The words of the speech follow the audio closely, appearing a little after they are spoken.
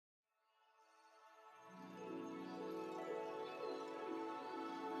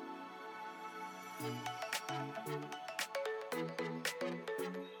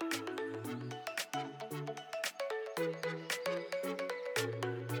Hey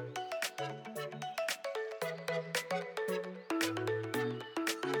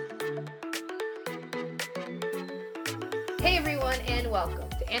everyone, and welcome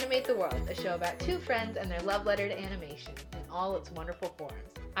to Animate the World, a show about two friends and their love letter to animation in all its wonderful forms.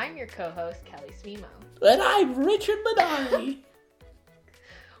 I'm your co-host, Kelly Smemo. And I'm Richard Minari.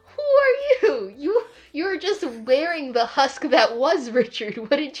 Who are you? You were just wearing the husk that was Richard.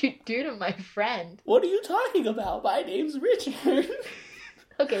 What did you do to my friend? What are you talking about? My name's Richard.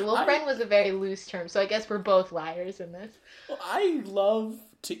 Okay, well, friend was a very loose term, so I guess we're both liars in this. I love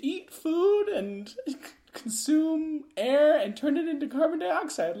to eat food and consume air and turn it into carbon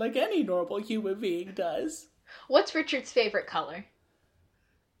dioxide like any normal human being does. What's Richard's favorite color?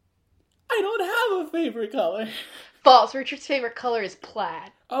 I don't have a favorite color. False. Richard's favorite color is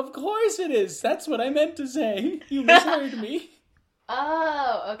plaid. Of course it is. That's what I meant to say. You misheard me.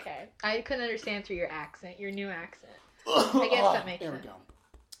 Oh, okay. I couldn't understand through your accent, your new accent. I guess that makes sense. There we go.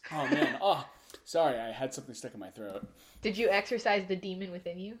 Oh, man. Oh, sorry. I had something stuck in my throat. Did you exercise the demon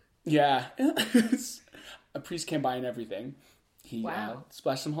within you? Yeah. A priest came by and everything. He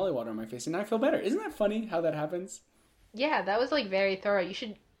splashed some holy water on my face, and now I feel better. Isn't that funny how that happens? Yeah, that was, very thorough. You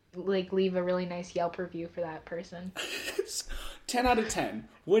should, leave a really nice Yelp review for that person. 10 out of 10.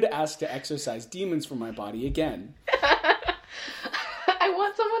 Would ask to exorcise demons from my body again. I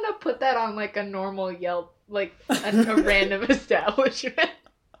want someone to put that on, a normal Yelp, a random establishment.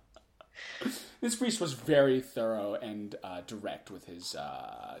 This priest was very thorough and direct with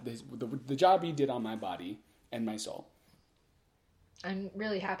the job he did on my body and my soul. I'm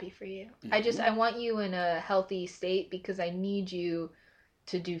really happy for you. Mm-hmm. I want you in a healthy state because I need you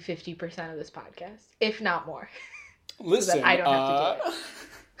to do 50% of this podcast, if not more. Listen, so I don't have to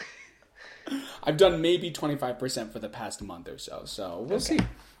do it. I've done maybe 25% for the past month or so we'll see.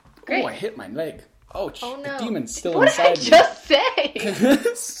 Great. Oh, I hit my leg. Ouch. Oh, no. The demon's still what inside did I just say?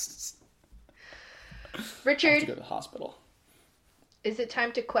 I Richard, have to go to the hospital. Is it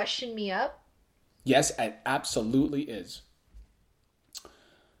time to question me up? Yes, it absolutely is.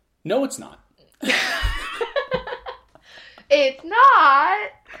 No, it's not. It's not?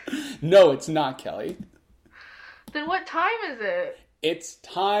 No, it's not, Kelly. Then what time is it? It's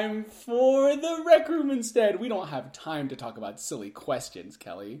time for the rec room instead. We don't have time to talk about silly questions,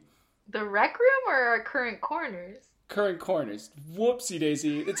 Kelly. The rec room or our current corners? Current corners. Whoopsie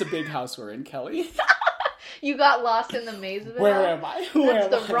daisy. It's a big house we're in, Kelly. You got lost in the maze of it. Where am I?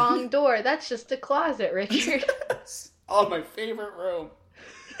 That's the wrong door. That's just a closet, Richard. Oh, my favorite room.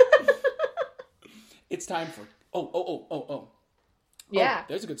 It's time for... Oh. Yeah. Oh,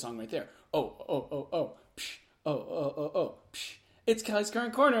 there's a good song right there. Oh. Psh. Oh. Psh. It's Kelly's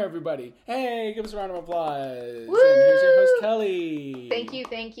Current Corner, everybody. Hey, give us a round of applause. Woo! And here's your host, Kelly.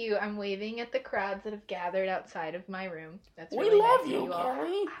 Thank you. I'm waving at the crowds that have gathered outside of my room. That's We really love nice you, of all.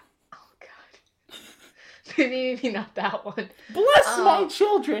 Kelly. Oh, God. Maybe not that one. Bless my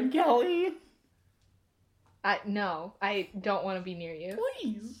children, Kelly. No, I don't want to be near you.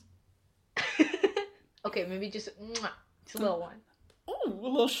 Please. Okay, maybe just a little one. Oh, a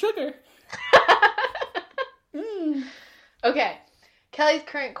little sugar. Okay, Kelly's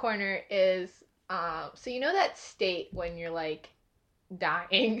Current Corner is, so you know that state when you're,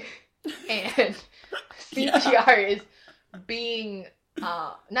 dying and CPR is being,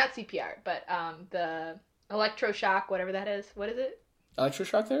 not CPR, but, the electroshock, whatever that is. What is it?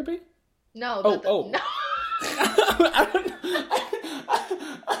 Electroshock therapy? No. No.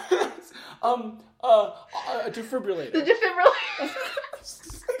 A defibrillator. The defibrillator.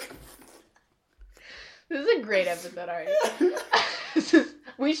 This is a great episode already.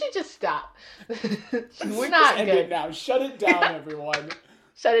 We should just stop. We're not End good. it now. Shut it down, everyone.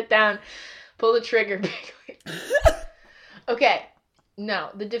 Shut it down. Pull the trigger, big. Okay. No,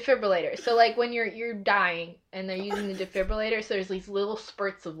 the defibrillator. So, when you're dying and they're using the defibrillator, so there's these little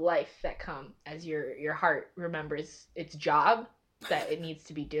spurts of life that come as your heart remembers its job that it needs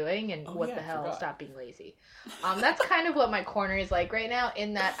to be doing and stop being lazy. That's kind of what my corner is like right now,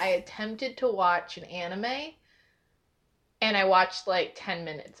 in that I attempted to watch an anime and I watched 10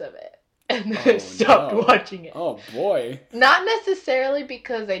 minutes of it and then stopped watching it. Oh boy. Not necessarily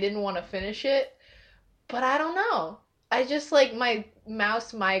because I didn't want to finish it, but I don't know. I just my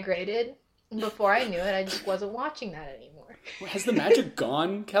mouse migrated. Before I knew it, I just wasn't watching that anymore. Has the magic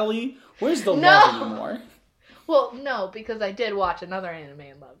gone, Kelly? Where's the love anymore? Well, no, because I did watch another anime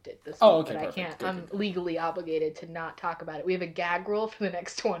and loved it this week, okay, but perfect. I can't. Good. I'm legally obligated to not talk about it. We have a gag rule for the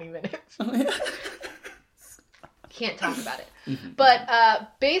next 20 minutes. Can't talk about it. Mm-hmm.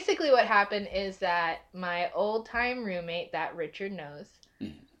 But basically what happened is that my old-time roommate, that Richard knows,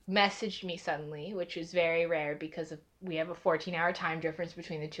 messaged me suddenly, which is very rare because we have a 14-hour time difference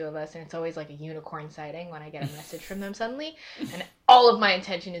between the two of us, and it's always like a unicorn sighting when I get a message from them suddenly, and all of my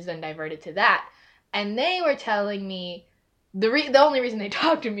attention is then diverted to that. And they were telling me the only reason they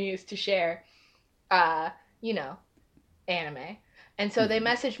talk to me is to share, anime. And so they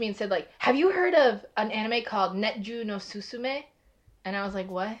messaged me and said, like, have you heard of an anime called Netju no Susume? And I was like,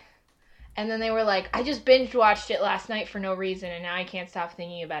 what? And then they were like, I just binge watched it last night for no reason, and now I can't stop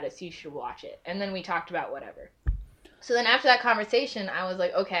thinking about it, so you should watch it. And then we talked about whatever. So then after that conversation, I was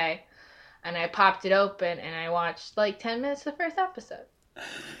like, okay. And I popped it open, and I watched like 10 minutes of the first episode.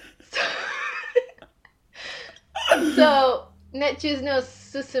 So Netju no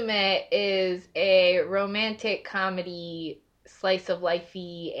Susume is a romantic comedy slice of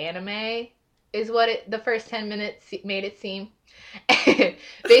lifey anime, is what the first 10 minutes made it seem.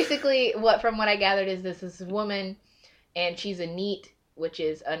 Basically, from what I gathered is this is a woman, and she's a NEET, which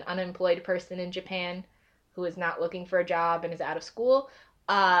is an unemployed person in Japan who is not looking for a job and is out of school.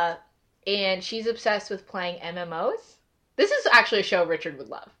 And she's obsessed with playing MMOs. This is actually a show Richard would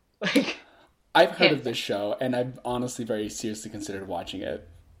love. I've heard of this show, and I've honestly very seriously considered watching it.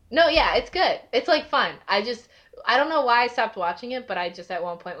 No, yeah, it's good. It's like fun. I don't know why I stopped watching it, but I just at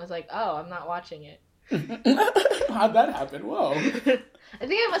one point was like, oh, I'm not watching it. How'd that happen? Whoa. I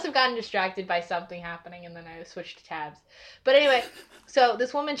think I must have gotten distracted by something happening, and then I switched tabs. But anyway, so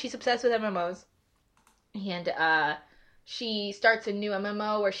this woman, she's obsessed with MMOs, and she starts a new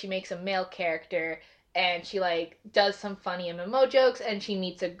MMO where she makes a male character, and she does some funny MMO jokes, and she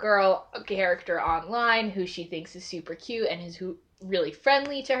meets a character online who she thinks is super cute and is really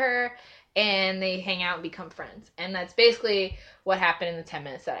friendly to her, and they hang out and become friends. And that's basically what happened in the 10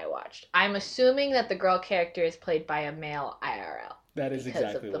 minutes that I watched. I'm assuming that the girl character is played by a male IRL. That is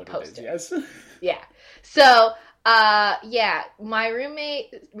exactly what poster. It is, yes. Yeah. So, my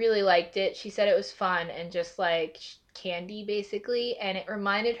roommate really liked it. She said it was fun and just like candy, basically, and it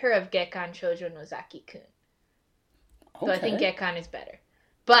reminded her of Gekkan Shoujo no Zaki-kun. Okay. So I think Gekkan is better.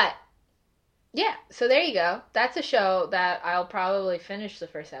 But yeah, so there you go. That's a show that I'll probably finish the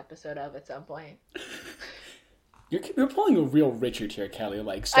first episode of at some point. You're pulling a real Richard here, Kelly.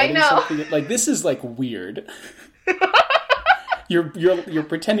 Starting something this is weird. You're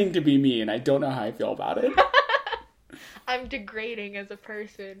pretending to be me, and I don't know how I feel about it. I'm degrading as a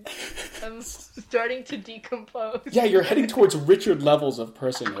person. I'm starting to decompose. Yeah, you're heading towards Richard levels of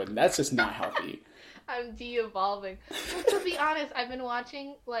personhood, and that's just not healthy. I'm de-evolving. Well, to be honest, I've been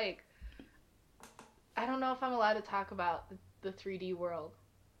watching I don't know if I'm allowed to talk about the 3D world.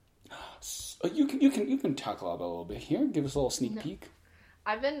 You can talk about it a little bit here. Give us a little sneak peek.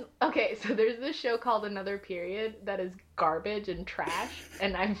 So there's this show called Another Period that is garbage and trash,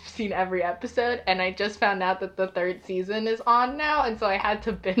 and I've seen every episode, and I just found out that the 3rd season is on now, and so I had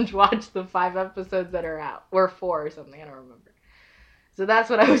to binge watch the 5 episodes that are out, or 4 or something, I don't remember. So that's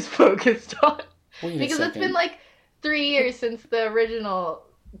what I was focused on. Because it's been 3 years since the original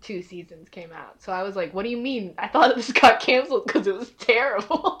 2 seasons came out. So I was like, what do you mean? I thought this got canceled because it was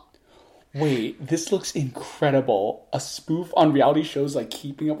terrible. Wait, this looks incredible. A spoof on reality shows like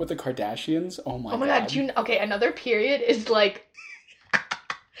Keeping Up with the Kardashians? Oh my god. Another Period is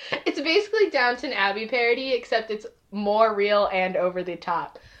it's basically Downton Abbey parody, except it's more real and over the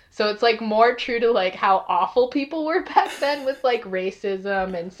top. So it's more true to how awful people were back then with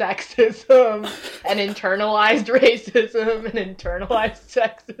racism and sexism and internalized racism and internalized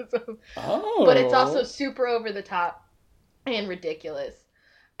sexism. Oh. But it's also super over the top and ridiculous.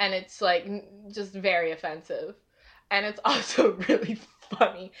 And it's just very offensive. And it's also really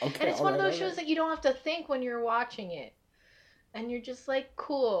funny. Okay, and it's one of those shows that you don't have to think when you're watching it. And you're just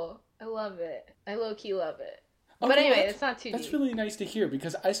cool. I love it. I low-key love it. Okay, but anyway, it's not too deep. That's really nice to hear,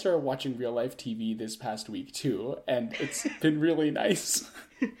 because I started watching real-life TV this past week, too. And it's been really nice.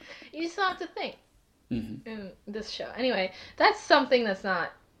 You just don't have to think in this show. Anyway, that's something that's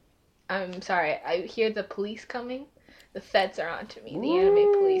not... I'm sorry. I hear the police coming. The feds are onto me. The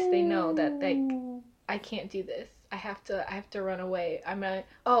anime police. They know that I can't do this. I have to run away.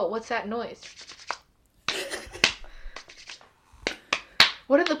 What's that noise?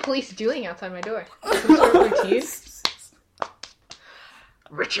 What are the police doing outside my door? Some sort of routine?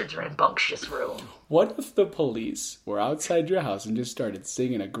 Richard's rambunctious room. What if the police were outside your house and just started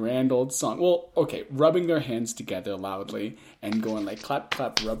singing a grand old song? Well, okay, rubbing their hands together loudly and going clap,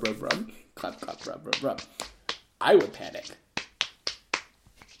 clap, rub, rub, rub. Clap, clap, rub, rub, rub. I would panic.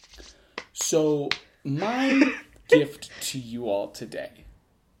 So, my gift to you all today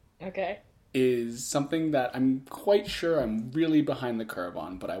is something that I'm quite sure I'm really behind the curve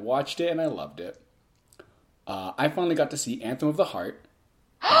on, but I watched it and I loved it. I finally got to see Anthem of the Heart,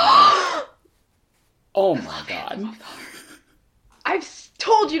 Oh my god. I've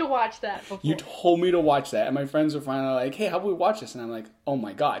told you to watch that before. You told me to watch that, and my friends were finally like, hey, how about we watch this? And I'm like, oh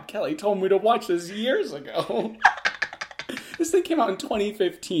my god, Kelly told me to watch this years ago. This thing came out in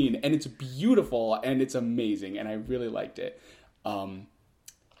 2015, and it's beautiful, and it's amazing, and I really liked it.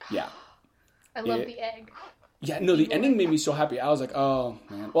 Yeah. I love the egg. Yeah, no, the ending made me so happy. I was like, oh,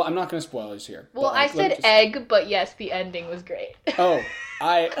 man. Well, I'm not going to spoil this here. Well, I said egg, but yes, the ending was great. Oh,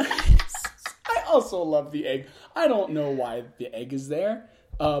 I also love the egg. I don't know why the egg is there.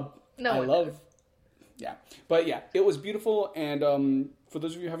 Yeah. But yeah, it was beautiful, and for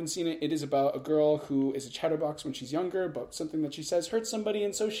those of you who haven't seen it, it is about a girl who is a chatterbox when she's younger, but something that she says hurts somebody,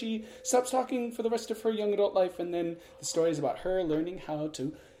 and so she stops talking for the rest of her young adult life, and then the story is about her learning how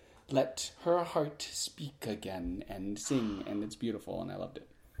to let her heart speak again and sing, and it's beautiful, and I loved it.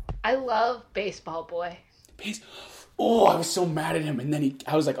 I love Baseball Boy. Oh, I was so mad at him, and then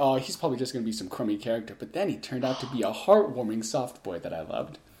I was like, oh, he's probably just going to be some crummy character, but then he turned out to be a heartwarming soft boy that I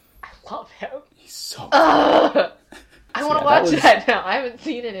loved. I love him. He's so good. I want to watch that now. I haven't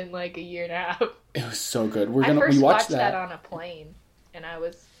seen it in like a year and a half. It was so good. We watched that on a plane, and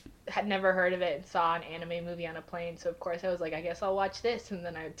had never heard of it and saw an anime movie on a plane, so of course I was like, I guess I'll watch this, and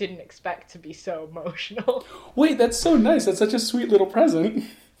then I didn't expect to be so emotional. Wait, that's so nice. That's such a sweet little present.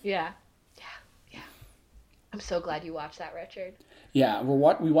 Yeah. I'm so glad you watched that, Richard. Yeah,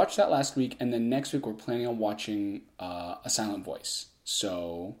 we watched that last week, and then next week we're planning on watching A Silent Voice.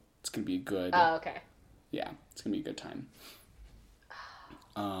 So it's gonna be a good. Oh, okay. Yeah, it's gonna be a good time.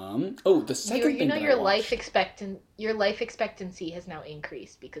 The second thing that your life expectancy has now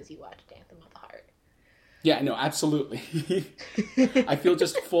increased because you watched Anthem of the Heart. Yeah, no, absolutely. I feel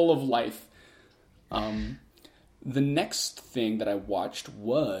just full of life. The next thing that I watched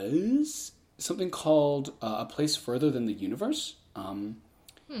was something called A Place Further Than the Universe.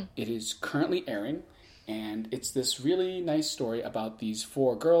 It is currently airing, and it's this really nice story about these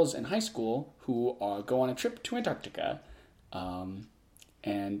 4 girls in high school who go on a trip to Antarctica.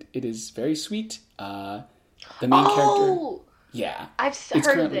 And it is very sweet. The main character... Yeah. I've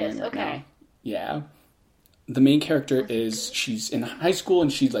heard of this. Okay. Now. Yeah. The main character she's in high school,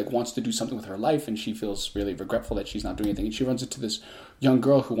 and she wants to do something with her life, and she feels really regretful that she's not doing anything. And she runs into this young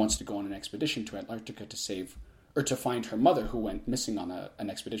girl who wants to go on an expedition to Antarctica to find her mother, who went missing on an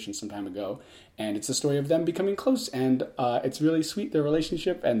expedition some time ago. And it's the story of them becoming close, and it's really sweet, their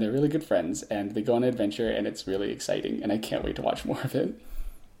relationship, and they're really good friends, and they go on an adventure, and it's really exciting, and I can't wait to watch more of it.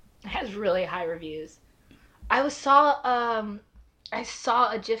 It has really high reviews. I saw a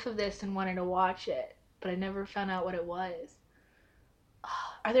GIF of this and wanted to watch it, but I never found out what it was.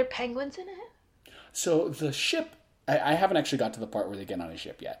 Are there penguins in it? So the ship, I haven't actually got to the part where they get on a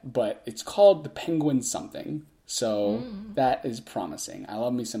ship yet, but it's called the Penguin something. So that is promising. I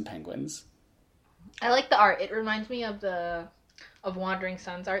love me some penguins. I like the art. It reminds me of Wandering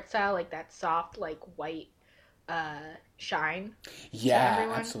Sun's art style, like that soft, white shine.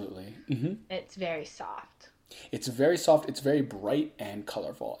 Yeah, absolutely. Mm-hmm. It's very soft. It's very soft. It's very bright and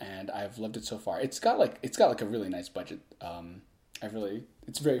colorful, and I've loved it so far. It's got a really nice budget.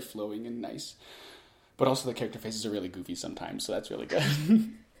 It's very flowing and nice, but also the character faces are really goofy sometimes, so that's really good.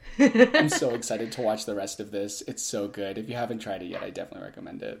 I'm so excited to watch the rest of this. It's so good. If you haven't tried it yet, I definitely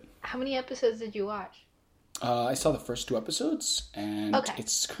recommend it. How many episodes did you watch? I saw the first 2 episodes, and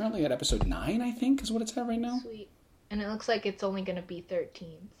It's currently at episode 9, I think, is what it's at right now. Sweet. And it looks like it's only going to be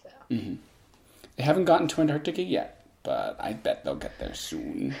 13, so... Mm-hmm. They haven't gotten to Antarctica yet, but I bet they'll get there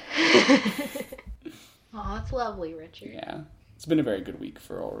soon. Aw, that's lovely, Richard. Yeah. It's been a very good week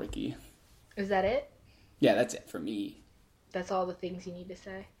for old Ricky. Is that it? Yeah, that's it for me. That's all the things you need to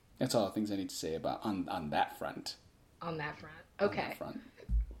say? That's all the things I need to say about on that front. On that front. Okay. On that front.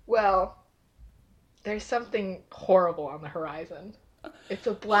 Well, there's something horrible on the horizon. It's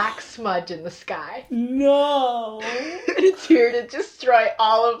a black smudge in the sky. No! It's here to destroy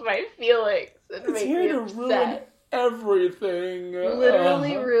all of my feelings and it's make here me to upset. Ruin everything.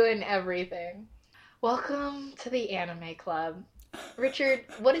 Literally ruin everything. Welcome to the Anime Club. Richard,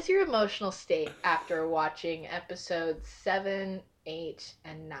 what is your emotional state after watching episodes 7, 8,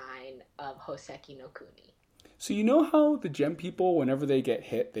 and 9 of Hoseki no Kuni? So you know how the gem people, whenever they get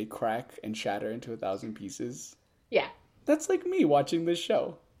hit, they crack and shatter into 1,000 pieces? Yeah. That's like me watching this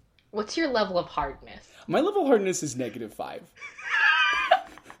show. What's your level of hardness? My level of hardness is -5.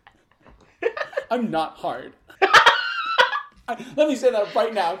 I'm not hard. Let me say that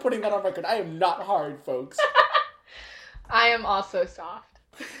right now. I'm putting that on record. I am not hard, folks. I am also soft.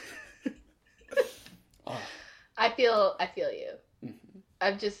 I feel you. Mm-hmm.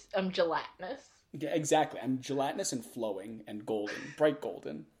 I'm gelatinous. Yeah, exactly. I'm gelatinous and flowing and golden, bright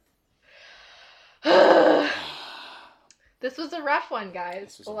golden. This was a rough one,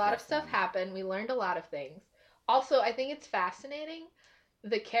 guys. A lot of stuff happened. We learned a lot of things. Also, I think it's fascinating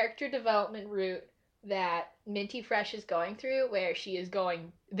the character development route that Minty Fresh is going through, where she is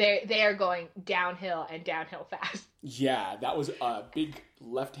going, they are going downhill and downhill fast. Yeah, that was a big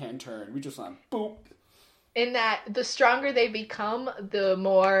left-hand turn. We just went boop. In that, the stronger they become, the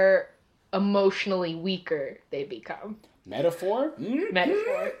more emotionally weaker they become. Metaphor?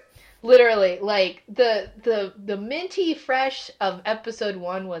 Metaphor. Literally, like, the Minty Fresh of episode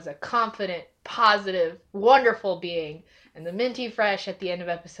 1 was a confident, positive, wonderful being. And the Minty Fresh at the end of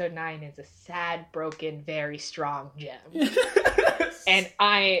episode 9 is a sad, broken, very strong gem. Yes. And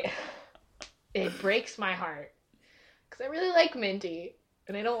it breaks my heart. Because I really like Minty.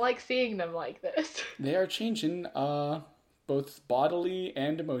 And I don't like seeing them like this. They are changing, both bodily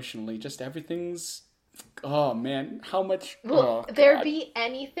and emotionally. Just everything's... Oh, man. How much... Will there be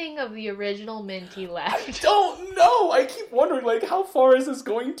anything of the original Minty left? I don't know! I keep wondering, like, how far is this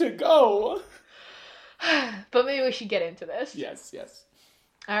going to go? But maybe we should get into this. Yes.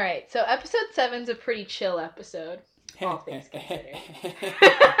 Alright, so episode 7's a pretty chill episode. All things considered.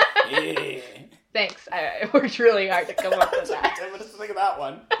 Thanks. I worked really hard to come up with that. 10 minutes to think of that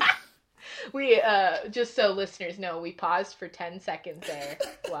one. We, just so listeners know, we paused for 10 seconds there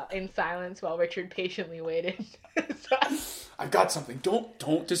in silence while Richard patiently waited. I've got something.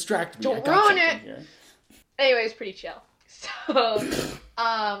 Don't distract me. Don't ruin it. Here. Anyway, it's pretty chill.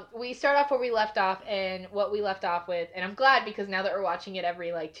 So, we start off where we left off, and what we left off with, and I'm glad because now that we're watching it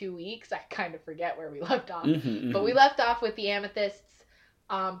every, 2 weeks, I kind of forget where we left off. But we left off with the amethysts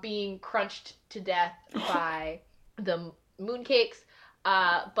being crunched to death by the mooncakes,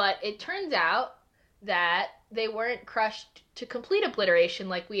 but it turns out that they weren't crushed to complete obliteration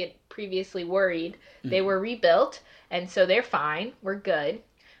like we had previously worried. They were rebuilt, and so they're fine. We're good.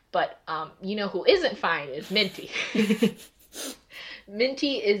 But you know who isn't fine is Minty.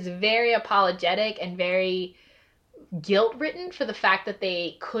 Minty is very apologetic and very guilt-ridden for the fact that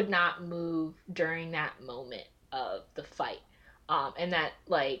they could not move during that moment of the fight. And that,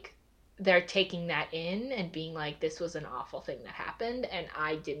 they're taking that in and being like, this was an awful thing that happened, and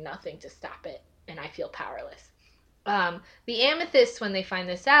I did nothing to stop it, and I feel powerless. The amethysts, when they find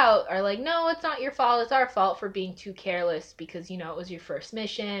this out, are like, no, it's not your fault, it's our fault for being too careless because, it was your first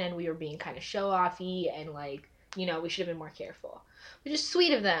mission and we were being kind of show-offy and, we should have been more careful. Which is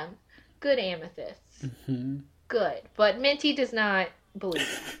sweet of them. Good amethysts. Mm-hmm. Good. But Minty does not believe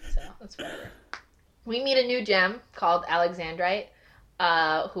that, so that's whatever. We meet a new gem called Alexandrite,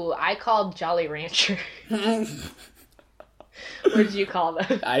 who I called Jolly Rancher. What did you call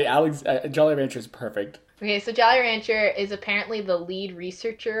them? Jolly Rancher is perfect. Okay, so Jolly Rancher is apparently the lead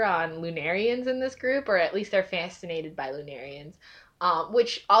researcher on Lunarians in this group, or at least they're fascinated by Lunarians.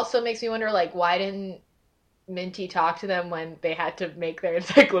 Which also makes me wonder, why didn't Minty talk to them when they had to make their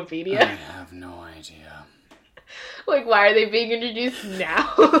encyclopedia? I have no idea. Why are they being introduced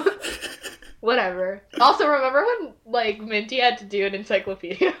now? Whatever. Also, remember when, Minty had to do an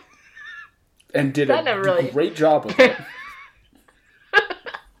encyclopedia? And did a great job of it.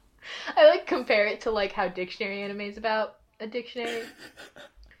 I compare it to how Dictionary Anime is about a dictionary.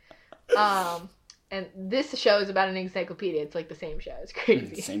 And this show is about an encyclopedia. It's the same show. It's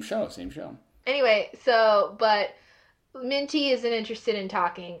crazy. Same show. Anyway, but Minty isn't interested in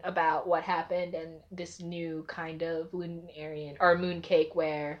talking about what happened and this new kind of Lunarian or mooncake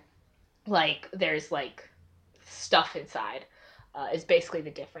where there's stuff inside is basically the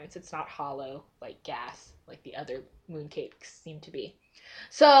difference. It's not hollow gas like the other mooncakes seem to be.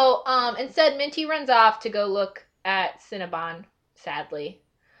 So, instead, Minty runs off to go look at Cinnabon, sadly,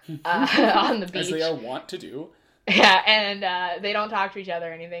 on the beach. As they are wont to do. Yeah, and they don't talk to each other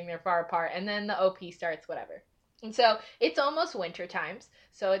or anything. They're far apart. And then the OP starts, whatever. And so, it's almost winter times.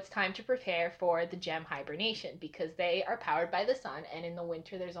 So, it's time to prepare for the gem hibernation because they are powered by the sun. And in the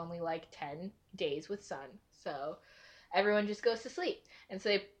winter, there's only 10 days with sun. So, everyone just goes to sleep. And so,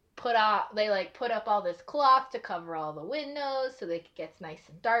 they put up all this cloth to cover all the windows so it gets nice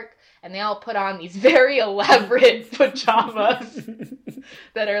and dark, and they all put on these very elaborate pajamas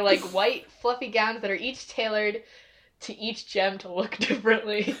that are white fluffy gowns that are each tailored to each gem to look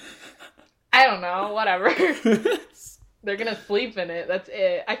differently. I don't know, whatever. They're gonna sleep in it, that's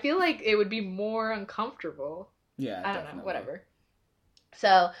it. I feel like it would be more uncomfortable. Yeah, I don't know, whatever.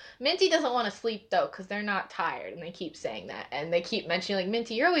 So, Minty doesn't want to sleep, though, because they're not tired, and they keep saying that. And they keep mentioning,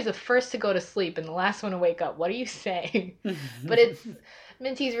 Minty, you're always the first to go to sleep and the last one to wake up. What are you saying? But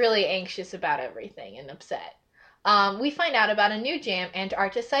Minty's really anxious about everything and upset. We find out about a new jam,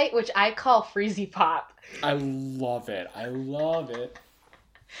 Antarcticite, which I call Freezy Pop. I love it. I love it.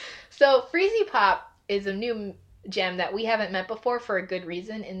 So Freezy Pop is a new gem that we haven't met before for a good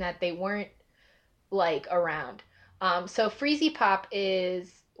reason, in that they weren't like around. So Freezy Pop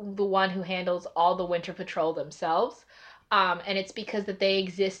is the one who handles all the Winter Patrol themselves, and it's because that they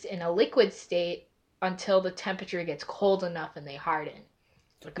exist in a liquid state until the temperature gets cold enough and they harden.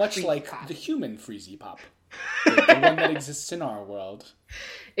 Like much like pop. The human Freezy Pop, the one that exists in our world.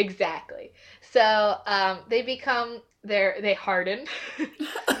 Exactly. So they harden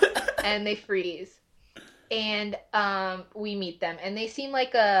and they freeze. And we meet them, and they seem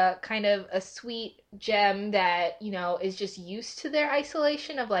like a kind of a sweet gem that, you know, is just used to their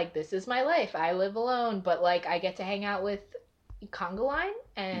isolation of like, this is my life, I live alone, but like I get to hang out with Conga Line,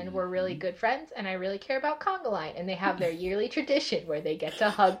 and we're really good friends, and I really care about Conga Line, and they have their yearly tradition where they get to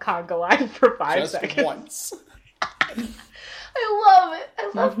hug Conga Line for 5 seconds. Just once. I love it. I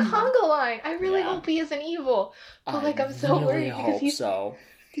love Conga Line. I really hope he isn't evil, but like I'm so worried because he's so.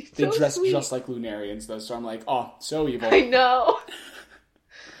 They so dress sweet. Just like Lunarians, though, so I'm like, oh, so evil. I know.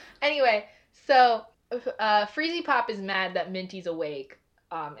 Anyway, so Freezy Pop is mad that Minty's awake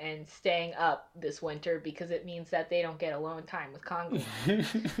and staying up this winter because it means that they don't get alone time with Conga Line.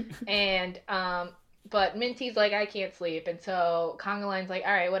 And, but Minty's like, I can't sleep. And so Conga Line's like,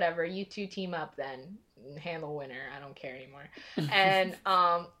 all right, whatever, you two team up then. Handle winter. I don't care anymore. And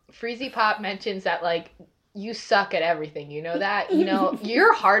Freezy Pop mentions that, like, you suck at everything, you know that? You know,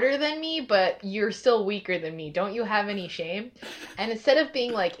 you're harder than me, but you're still weaker than me. Don't you have any shame? And instead of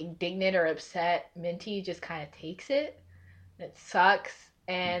being, like, indignant or upset, Minty just kind of takes it. It sucks.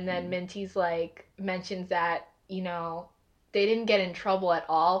 And then Minty's, like, mentions that, you know, they didn't get in trouble at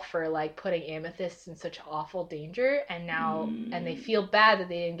all for, like, putting amethysts in such awful danger, and now, and they feel bad that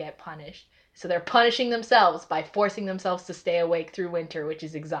they didn't get punished. So they're punishing themselves by forcing themselves to stay awake through winter, which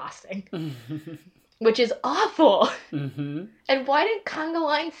is exhausting. Which is awful. Mm-hmm. And why did Conga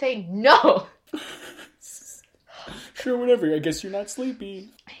Line say no? Sure, whatever. I guess you're not sleepy.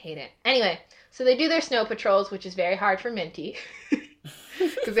 I hate it. Anyway, so they do their snow patrols, which is very hard for Minty.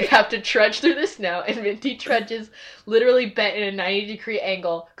 Because they have to trudge through the snow, and Minty trudges literally bent in a 90-degree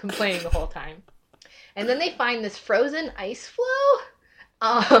angle, complaining the whole time. And then they find this frozen ice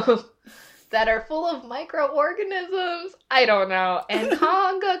floe that are full of microorganisms. I don't know. And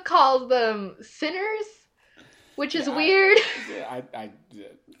Conga calls them sinners, which is weird.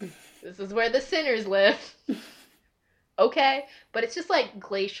 This is where the sinners live. Okay. But it's just like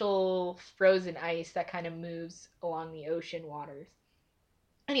glacial frozen ice that kind of moves along the ocean waters.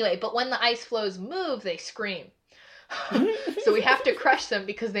 Anyway, but when the ice floes move, they scream. So we have to crush them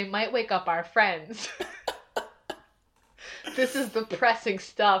because they might wake up our friends. This is the pressing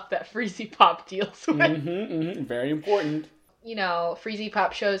stuff that Freezy Pop deals with. Very important. You know, Freezy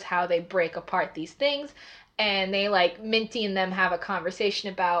Pop shows how they break apart these things, and they, like, Minty and them have a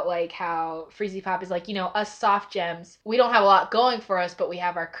conversation about, like, how Freezy Pop is like, you know, us soft gems, we don't have a lot going for us, but we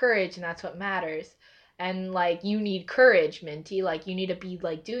have our courage, and that's what matters. And, like, you need courage, Minty. Like, you need to be,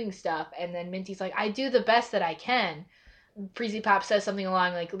 like, doing stuff. And then Minty's like, I do the best that I can. Freezy Pop says something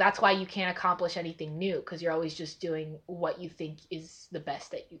along like, that's why you can't accomplish anything new, because you're always just doing what you think is the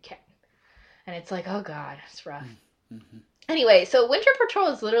best that you can. And it's like, oh god, it's rough. Mm-hmm. Anyway, so Winter Patrol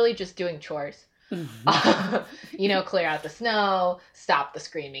is literally just doing chores. You know, clear out the snow, stop the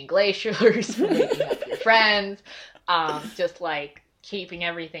screaming glaciers from waking up your friends, just like keeping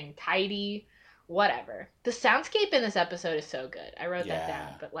everything tidy, whatever. The soundscape in this episode is so good. I wrote that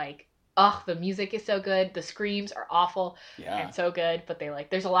down, but like, oh, the music is so good. The screams are awful and so good, but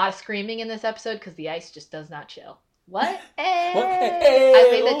there's a lot of screaming in this episode because the ice just does not chill. What? Hey!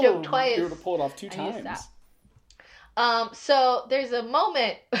 I made that joke twice. You were to pull it off 2 times. So there's a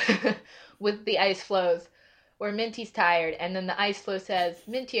moment with the ice floes where Minty's tired, and then the ice floe says,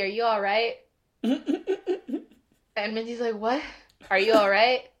 Minty, are you all right? And Minty's like, what? Are you all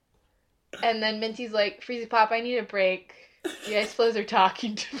right? And then Minty's like, Freezy Pop, I need a break. The ice floes are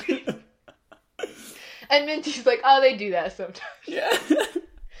talking to me. And Minty's like, oh, they do that sometimes. Yeah.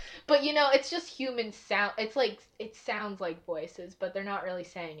 But, you know, it's just human sound. It's like, it sounds like voices, but they're not really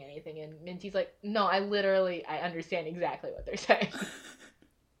saying anything. And Minty's like, no, I understand exactly what they're saying.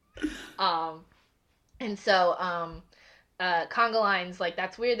 And so, Conga Line's like,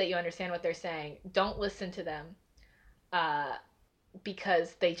 that's weird that you understand what they're saying. Don't listen to them.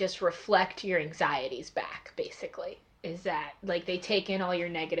 Because they just reflect your anxieties back, basically. Is that, like, they take in all your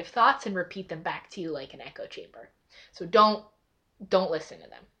negative thoughts and repeat them back to you like an echo chamber. So don't listen to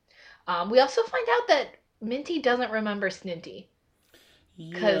them. We also find out that Minty doesn't remember Sninty.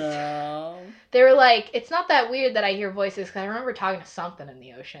 They were like, it's not that weird that I hear voices because I remember talking to something in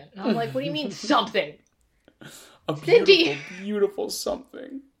the ocean. And I'm like, what do you mean something? A beautiful, beautiful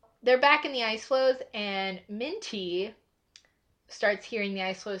something. They're back in the ice floes, and Minty starts hearing the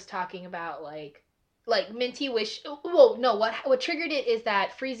ice floes talking about, like Minty what triggered it is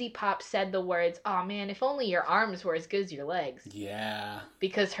that Freezy Pop said the words, "Oh man, if only your arms were as good as your legs." Yeah.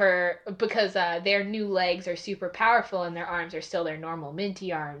 Because their new legs are super powerful and their arms are still their normal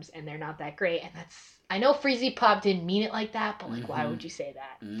Minty arms and they're not that great. And I know Freezy Pop didn't mean it like that, but like, why would you say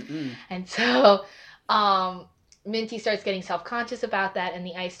that? Mm-mm. And so, Minty starts getting self-conscious about that, and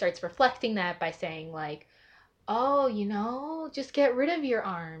the ice starts reflecting that by saying like, oh, just get rid of your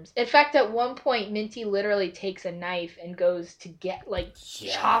arms. In fact, at one point, Minty literally takes a knife and goes to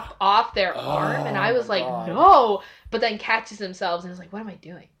chop off their arm. And I was like, God. No. But then catches themselves and is like, what am I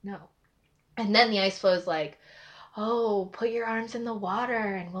doing? No. And then the ice flow is like, oh, put your arms in the water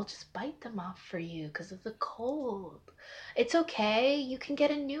and we'll just bite them off for you because of the cold. It's okay. You can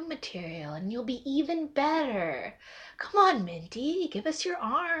get a new material and you'll be even better. Come on, Minty, give us your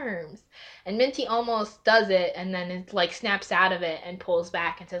arms. And Minty almost does it and then it like snaps out of it and pulls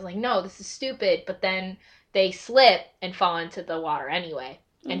back and says like, no, this is stupid. But then they slip and fall into the water anyway.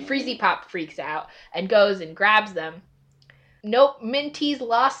 And Freezy Pop freaks out and goes and grabs them. Nope, Minty's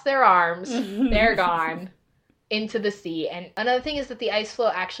lost their arms. They're gone into the sea. And another thing is that the ice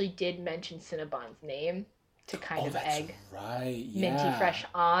floe actually did mention Cinnabon's name to kind of egg Minty Fresh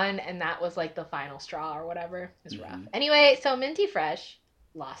on, and that was like the final straw or whatever. It was rough. Anyway, so Minty Fresh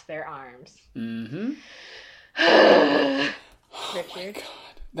lost their arms. Mm-hmm. Richard. Oh my God.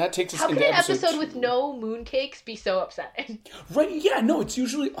 That takes us How into can an episode episode with no mooncakes be so upsetting? Right, yeah, no, it's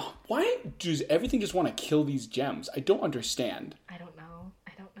usually... why does everything just want to kill these gems? I don't understand. I don't know.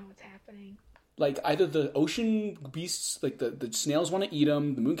 I don't know what's happening. Like, either the ocean beasts, like the snails want to eat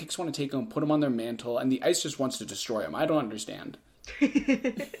them, the mooncakes want to take them, put them on their mantle, and the ice just wants to destroy them. I don't understand.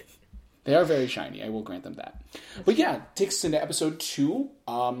 They are very shiny, I will grant them that. But yeah, takes us into episode 2.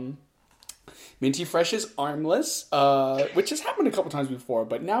 Minty Fresh is armless, which has happened a couple times before,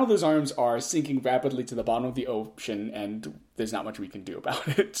 but now those arms are sinking rapidly to the bottom of the ocean, and there's not much we can do about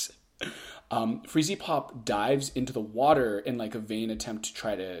it. Freezy Pop dives into the water in like a vain attempt to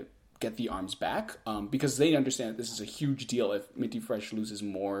try to get the arms back, because they understand that this is a huge deal if Minty Fresh loses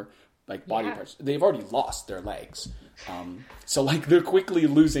more like body parts. They've already lost their legs. So like they're quickly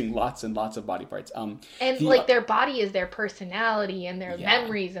losing lots and lots of body parts. And like their body is their personality and their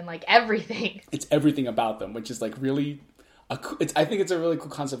memories and like everything. It's everything about them, which is like really, I think it's a really cool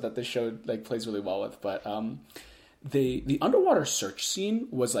concept that this show like plays really well with. But the underwater search scene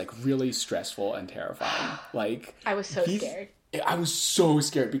was like really stressful and terrifying. Like I was so scared. I was so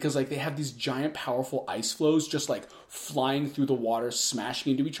scared because like they have these giant powerful ice flows just like flying through the water,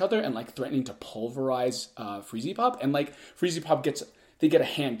 smashing into each other and like threatening to pulverize Freezy Pop. And like Freezy Pop get a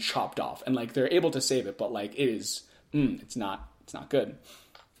hand chopped off and like they're able to save it, but like it is it's not good.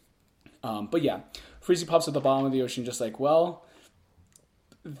 But yeah, Freezy Pop's at the bottom of the ocean just like, well,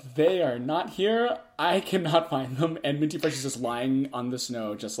 they are not here. I cannot find them. And Minty Fresh is just lying on the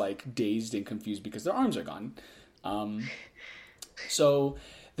snow just like dazed and confused because their arms are gone. So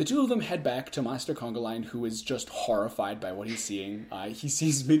the two of them head back to Master Conga Line, who is just horrified by what he's seeing. He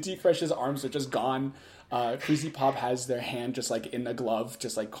sees Minty Fresh's arms are just gone. Freezy Pop has their hand just like in a glove,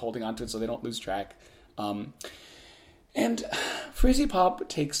 just like holding onto it so they don't lose track. And Freezy Pop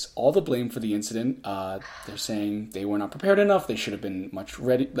takes all the blame for the incident. They're saying they were not prepared enough. They should have been much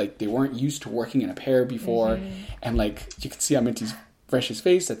ready. Like they weren't used to working in a pair before. Mm-hmm. And like you can see on Minty Fresh's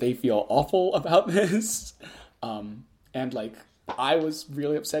face that they feel awful about this. And like I was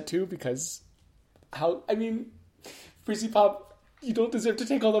really upset too because Freezy Pop, you don't deserve to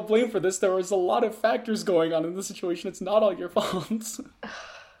take all the blame for this. There was a lot of factors going on in the situation. It's not all your fault.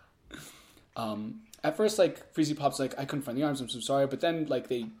 At first, like, Freezy Pop's like, I couldn't find the arms, I'm so sorry. But then, like,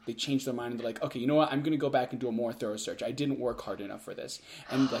 they changed their mind and they're like, okay, you know what? I'm going to go back and do a more thorough search. I didn't work hard enough for this.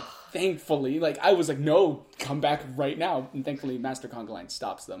 And, like, thankfully, like, I was like, no, come back right now. And thankfully, Master Conga Line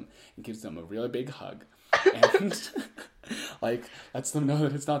stops them and gives them a really big hug. And, like, lets them know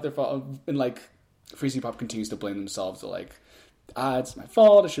that it's not their fault. And, like, Freezy Pop continues to blame themselves. They're like, it's my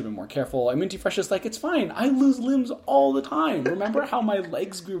fault. I should have been more careful. And Minty Fresh is like, it's fine. I lose limbs all the time. Remember how my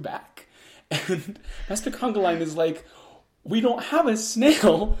legs grew back? And Master Conga Line is like, we don't have a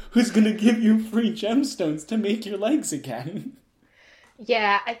snail who's going to give you free gemstones to make your legs again.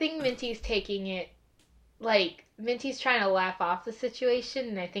 Yeah, I think Minty's taking it, like, Minty's trying to laugh off the situation,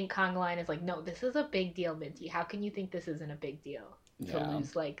 and I think Conga Line is like, no, this is a big deal, Minty. How can you think this isn't a big deal to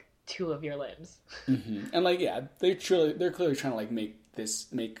lose, like, 2 of your limbs? Mm-hmm. And, like, yeah, they're clearly trying to, like,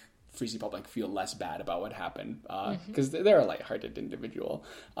 make Freezy Pop like feel less bad about what happened because they're a lighthearted individual.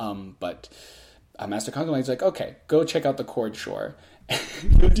 But Master Conga like, okay, go check out the Cord Shore.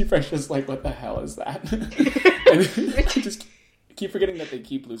 Minty Fresh is like, what the hell is that? And I just keep forgetting that they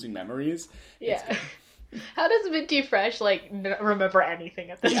keep losing memories. Yeah. How does Minty Fresh like remember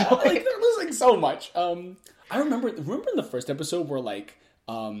anything at this point? Like they're losing so much. I remember in the first episode where like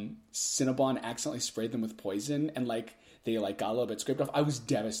Cinnabon accidentally sprayed them with poison and like they like got a little bit scraped off. I was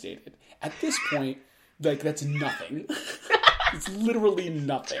devastated. At this point, like that's nothing. It's literally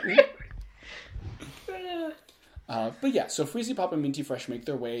nothing. But yeah, so Freezy Pop and Minty Fresh make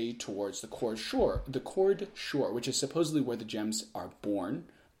their way towards the Cord Shore, which is supposedly where the gems are born.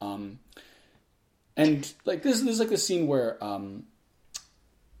 And like this is like the scene where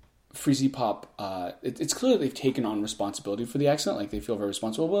Freezy Pop, it's clear that they've taken on responsibility for the accident, like they feel very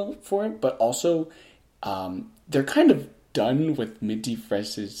responsible for it, but also they're kind of done with Minty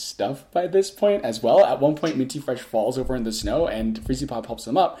Fresh's stuff by this point as well. At one point, Minty Fresh falls over in the snow, and Freezy Pop helps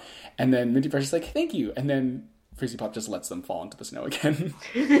them up, and then Minty Fresh is like, "Thank you," and then Freezy Pop just lets them fall into the snow again.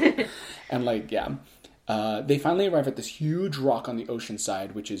 And like, yeah. They finally arrive at this huge rock on the ocean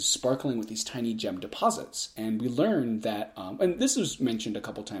side, which is sparkling with these tiny gem deposits. And we learn that, and this was mentioned a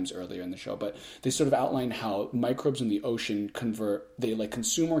couple times earlier in the show, but they sort of outline how microbes in the ocean they like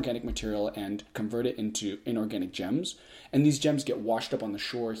consume organic material and convert it into inorganic gems. And these gems get washed up on the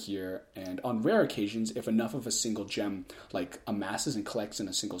shore here. And on rare occasions, if enough of a single gem like amasses and collects in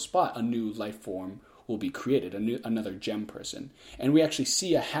a single spot, a new life form will be created, another gem person. And we actually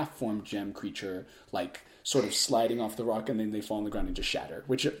see a half-formed gem creature like sort of sliding off the rock, and then they fall on the ground and just shatter,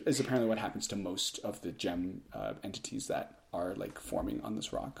 which is apparently what happens to most of the gem entities that are like forming on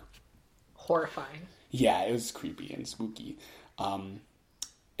this rock. Horrifying. Yeah, it was creepy and spooky.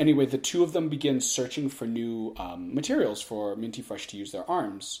 Anyway, the two of them begin searching for new materials for Minty Fresh to use their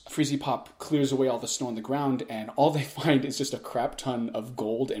arms. Freezy Pop clears away all the snow on the ground, and all they find is just a crap ton of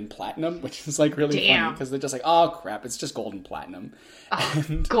gold and platinum, which is like really funny because they're just like, oh crap, it's just gold and platinum.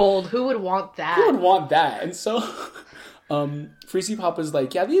 And gold, who would want that? Who would want that? And so Freezy Pop is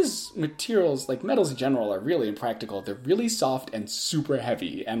like, yeah, these materials, like metals in general, are really impractical. They're really soft and super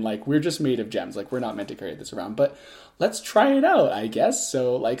heavy, and like we're just made of gems. Like we're not meant to carry this around, but let's try it out, I guess.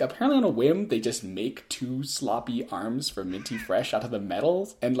 So, like, apparently on a whim, they just make two sloppy arms for Minty Fresh out of the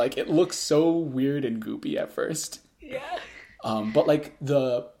metals, and, like, it looks so weird and goopy at first. Yeah. But, like,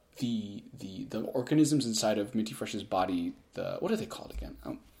 the organisms inside of Minty Fresh's body, what are they called again?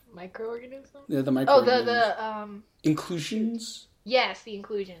 Microorganisms? Yeah, the microorganisms. Oh, Inclusions? Yes, the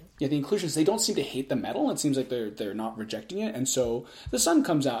inclusions. Yeah, the inclusions, they don't seem to hate the metal. It seems like they're not rejecting it. And so the sun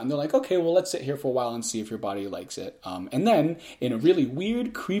comes out and they're like, okay, well, let's sit here for a while and see if your body likes it. And then, in a really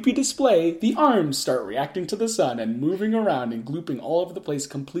weird, creepy display, the arms start reacting to the sun and moving around and glooping all over the place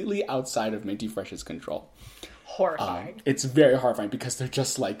completely outside of Minty Fresh's control. Horrifying. It's very horrifying because they're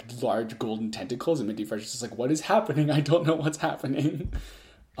just like large golden tentacles and Minty Fresh is just like, what is happening? I don't know what's happening.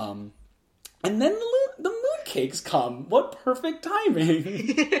 And then the mooncakes come. What perfect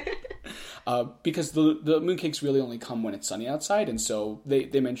timing! Because the mooncakes really only come when it's sunny outside, and so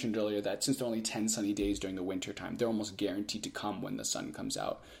they mentioned earlier that since there are only 10 sunny days during the winter time, they're almost guaranteed to come when the sun comes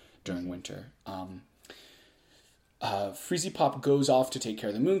out during winter. Freezy Pop goes off to take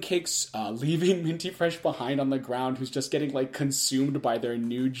care of the mooncakes, leaving Minty Fresh behind on the ground, who's just getting, like, consumed by their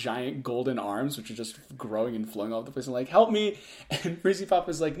new giant golden arms, which are just growing and flowing all over the place, and like, help me! And Freezy Pop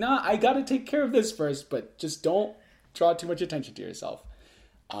is like, nah, I gotta take care of this first, but just don't draw too much attention to yourself.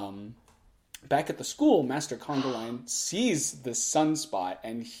 Back at the school, Master Conga sees the sunspot,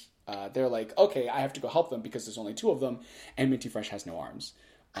 and they're like, okay, I have to go help them because there's only two of them, and Minty Fresh has no arms.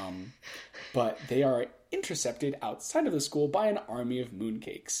 But they are intercepted outside of the school by an army of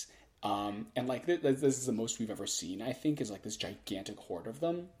mooncakes. And like this is the most we've ever seen, I think, is like this gigantic horde of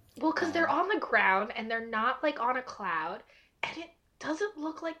them. Well, because they're on the ground and they're not like on a cloud, and it doesn't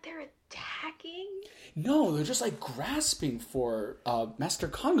look like they're attacking. No, they're just like grasping for Master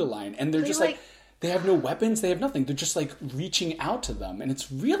Conga, and they're just like they have no weapons, they have nothing. They're just like reaching out to them, and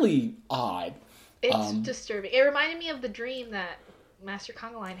it's really odd. It's disturbing. It reminded me of the dream that Master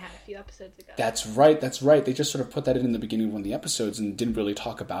Conga had a few episodes ago. That's right. They just sort of put that in the beginning of one of the episodes and didn't really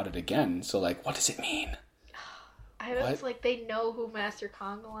talk about it again. So, like, what does it mean? I know it's like they know who Master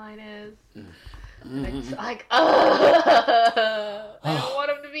Conga is. Mm-hmm. And it's like, I don't want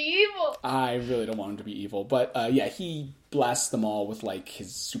him to be evil. I really don't want him to be evil. But, yeah, he blasts them all with, like,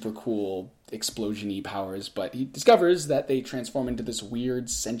 his super cool explosion-y powers. But he discovers that they transform into this weird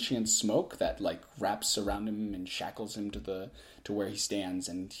sentient smoke that, like, wraps around him and shackles him to where he stands.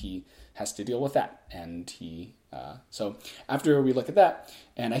 And he has to deal with that. And he So after we look at that,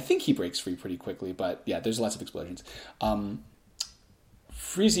 and I think he breaks free pretty quickly, but yeah, there's lots of explosions.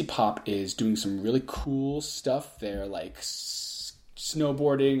 Freezy Pop is doing some really cool stuff. They're like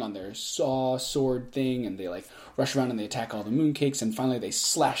snowboarding on their saw sword thing, and they like rush around and they attack all the mooncakes, and finally they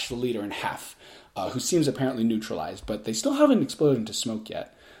slash the leader in half, who seems apparently neutralized, but they still haven't exploded into smoke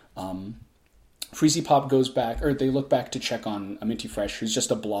yet. Freezy Pop goes back, or they look back to check on a Minty Fresh, who's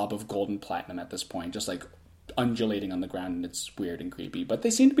just a blob of gold and platinum at this point, just like undulating on the ground, and it's weird and creepy, but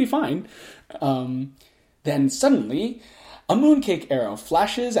they seem to be fine. Then suddenly, a mooncake arrow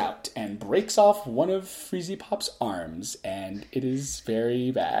flashes out and breaks off one of Freezy Pop's arms, and it is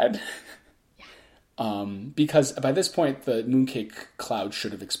very bad. Because by this point, the mooncake cloud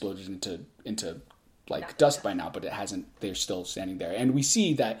should have exploded into like dust by now, but it hasn't. They're still standing there. And we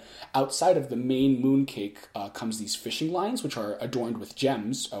see that outside of the main mooncake comes these fishing lines, which are adorned with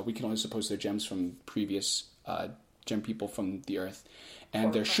gems. We can only suppose they're gems from previous gem people from the Earth.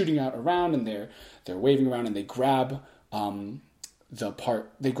 And they're shooting out around, and they're waving around, and they grab the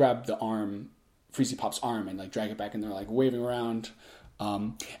arm, Freezy Pop's arm, and like drag it back, and they're like waving around.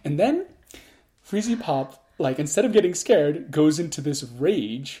 And then Freezy Pop, like instead of getting scared, goes into this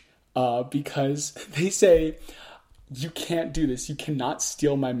rage because they say, "You can't do this. You cannot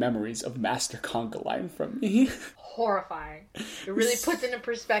steal my memories of Master Conga Line from me." Horrifying. It really puts into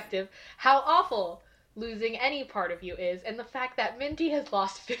perspective how awful losing any part of you is, and the fact that Minty has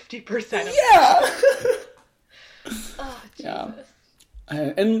lost 50% of Oh, Jesus.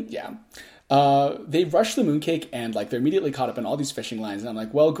 Yeah. They rush the mooncake, and like they're immediately caught up in all these fishing lines, and I'm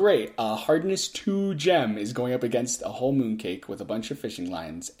like, well, great. Hardness 2 gem is going up against a whole mooncake with a bunch of fishing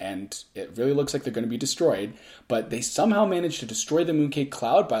lines, and it really looks like they're going to be destroyed, but they somehow manage to destroy the mooncake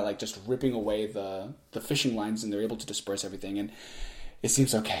cloud by like just ripping away the fishing lines, and they're able to disperse everything, and it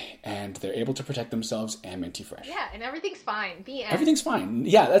seems okay, and they're able to protect themselves and Minty Fresh. Yeah, and everything's fine. The end. Everything's fine.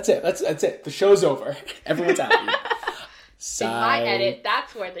 Yeah, that's it. That's it. The show's over. Everyone's happy. In my edit,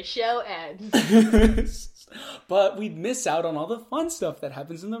 that's where the show ends. But we'd miss out on all the fun stuff that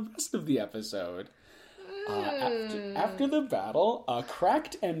happens in the rest of the episode. After the battle, a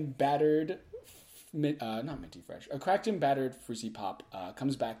cracked and battered... not Minty Fresh. A cracked and battered Freezy Pop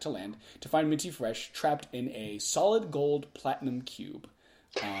comes back to land to find Minty Fresh trapped in a solid gold platinum cube,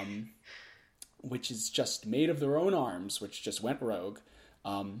 which is just made of their own arms, which just went rogue.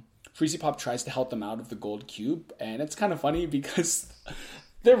 Freezy Pop tries to help them out of the gold cube, and it's kind of funny because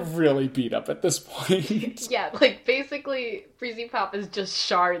they're really beat up at this point. Yeah, like basically Freezy Pop is just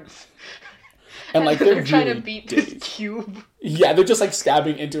shards. And like they're trying really to beat dizzy. this cube. Yeah, they're just like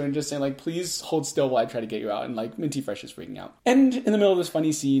stabbing into it and just saying like, please hold still while I try to get you out. And like Minty Fresh is freaking out. And in the middle of this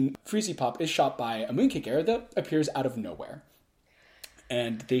funny scene, Freezy Pop is shot by a mooncake arrow that appears out of nowhere.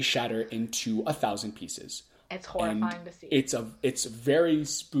 And they shatter into 1,000 pieces. It's horrifying to see. It's very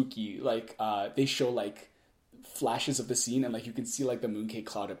spooky. Like they show like flashes of the scene, and like you can see like the mooncake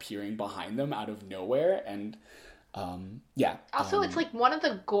cloud appearing behind them out of nowhere, and yeah. Also, it's like one of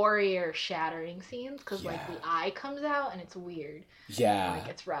the gorier shattering scenes because like the eye comes out and it's weird. Yeah, like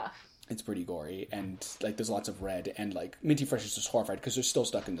it's rough. It's pretty gory, and like there's lots of red, and like Minty Fresh is just horrified because they're still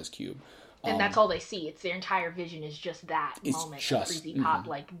stuck in this cube. And that's all they see. It's their entire vision is just that moment. Just Freezy Pop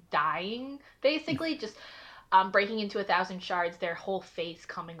like dying, basically just breaking into 1,000 shards, their whole face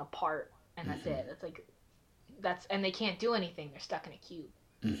coming apart, and that's it. That's like and they can't do anything. They're stuck in a cube.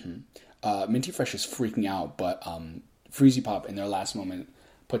 Minty Fresh is freaking out, but Freezy Pop in their last moment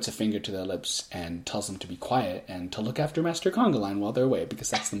puts a finger to their lips and tells them to be quiet and to look after Master Conga Line while they're away,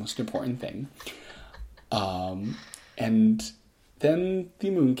 because that's the most important thing. And then the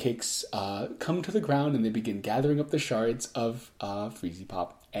mooncakes come to the ground, and they begin gathering up the shards of Freezy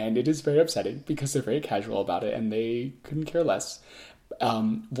Pop. And it is very upsetting because they're very casual about it, and they couldn't care less.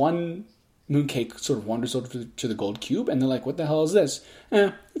 One mooncake sort of wanders over to the gold cube, and they're like, what the hell is this?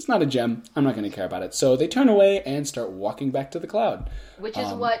 It's not a gem. I'm not going to care about it. So they turn away and start walking back to the cloud. Which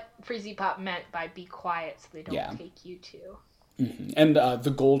is what Freezy Pop meant by be quiet so they don't take you to. Mm-hmm. And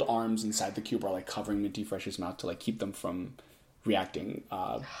the gold arms inside the cube are like covering Minty Fresh's mouth to like keep them from reacting,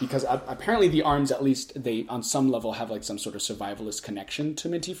 because apparently the arms, at least they on some level have like some sort of survivalist connection to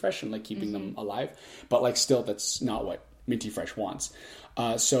Minty Fresh and like keeping them alive, but like still that's not what Minty Fresh wants.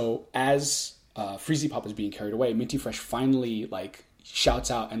 So as Freezy Pop is being carried away, Minty Fresh finally like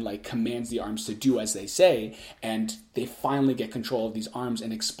shouts out and like commands the arms to do as they say, and they finally get control of these arms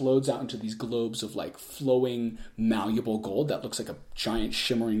and explodes out into these globes of like flowing malleable gold that looks like a giant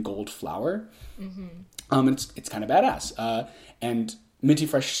shimmering gold flower. It's kind of badass. And Minty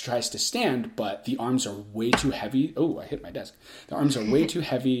Fresh tries to stand, but the arms are way too heavy. Oh, I hit my desk. The arms are way too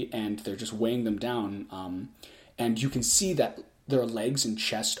heavy, and they're just weighing them down. and you can see that their legs and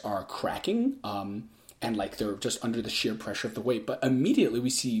chest are cracking, and like they're just under the sheer pressure of the weight. But immediately we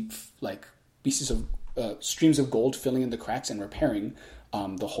see like pieces of streams of gold filling in the cracks and repairing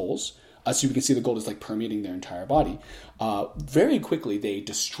the holes. So you can see the gold is like permeating their entire body. Very quickly, they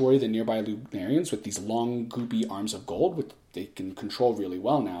destroy the nearby Lunarians with these long, goopy arms of gold, which they can control really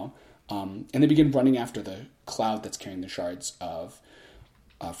well now. And they begin running after the cloud that's carrying the shards of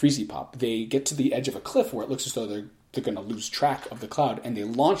Freezy Pop. They get to the edge of a cliff where it looks as though they're going to lose track of the cloud, and they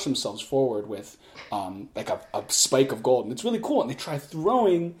launch themselves forward with like a spike of gold. And it's really cool. And they try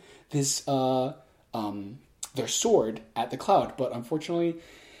throwing this their sword at the cloud, but unfortunately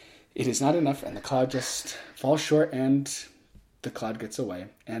it is not enough, and the cloud just falls short, and the cloud gets away.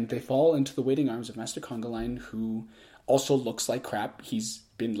 And they fall into the waiting arms of Master Conga, who also looks like crap. He's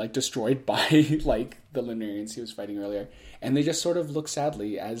been like destroyed by like the Lunarians he was fighting earlier. And they just sort of look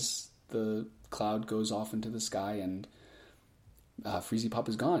sadly as the cloud goes off into the sky, and Freezy Pop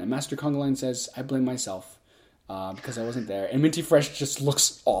is gone. And Master Conga says, "I blame myself because I wasn't there." And Minty Fresh just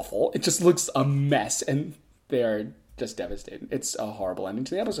looks awful. It just looks a mess, and they are just devastated. It's a horrible ending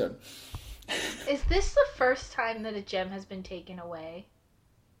to the episode. Is this the first time that a gem has been taken away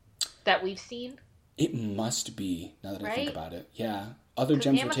that we've seen? It must be, now that right? I think about it. Yeah. Other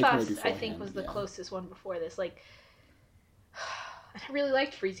gems were taken away beforehand. I think was the closest one before this. Like, I really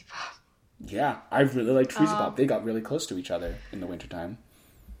liked Freezy Pop. Yeah, I really liked Freezy Pop. They got really close to each other in the wintertime.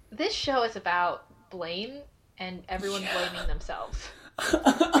 This show is about blame and everyone blaming themselves.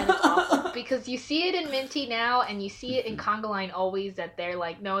 And it's awful because you see it in Minty now, and you see it in Conga always, that they're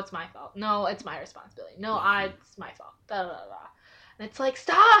like, no, it's my fault. No, it's my responsibility. No, it's my fault. Blah, blah, blah. And it's like,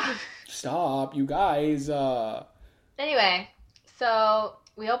 stop, you guys. Anyway, so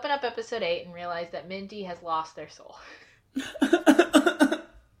we open up episode 8 and realize that Minty has lost their soul.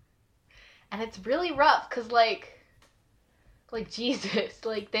 And it's really rough because like Jesus,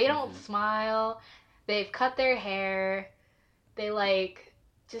 like they don't smile. They've cut their hair. They like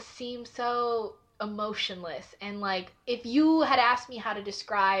just seem so emotionless. And like if you had asked me how to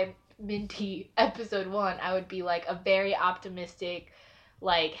describe Minty episode 1, I would be like a very optimistic,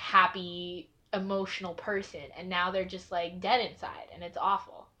 like happy, emotional person. And now they're just like dead inside, and it's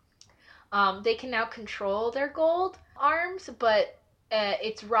awful. They can now control their gold arms, but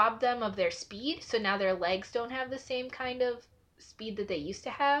it's robbed them of their speed. So now their legs don't have the same kind of speed that they used to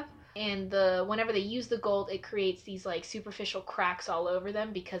have. And whenever they use the gold, it creates these like superficial cracks all over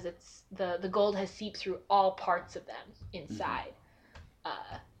them because it's the gold has seeped through all parts of them inside.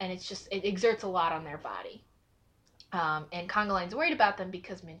 And it exerts a lot on their body. And Conga worried about them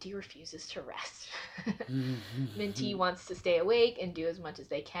because Minty refuses to rest. Minty wants to stay awake and do as much as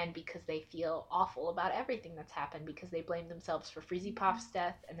they can because they feel awful about everything that's happened, because they blame themselves for Freezy Pop's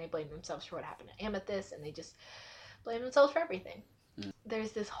death, and they blame themselves for what happened to Amethyst, and they just blame themselves for everything.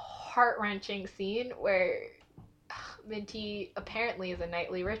 There's this heart-wrenching scene where Minty, apparently as a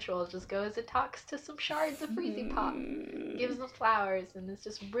nightly ritual, just goes and talks to some shards of Freezy Pop, gives them flowers, and is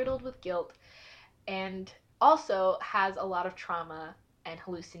just riddled with guilt, and also has a lot of trauma and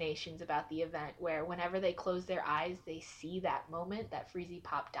hallucinations about the event, where whenever they close their eyes, they see that moment that Freezy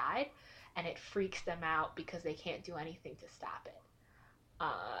Pop died, and it freaks them out because they can't do anything to stop it.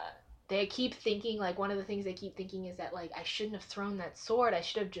 They keep thinking, like, one of the things they keep thinking is that, like, I shouldn't have thrown that sword. I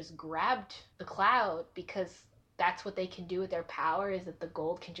should have just grabbed the cloud, because that's what they can do with their power, is that the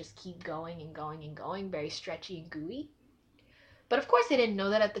gold can just keep going and going and going, very stretchy and gooey. But of course they didn't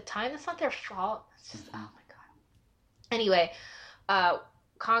know that at the time. That's not their fault. It's just, oh my god. Anyway,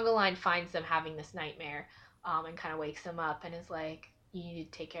 Conga finds them having this nightmare, and kind of wakes them up and is like, you need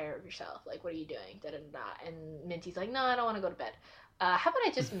to take care of yourself. Like, what are you doing? Da da da. And Minty's like, no, I don't want to go to bed. How about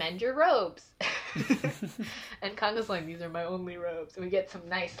I just mend your robes? And Conga's like, these are my only robes. And we get some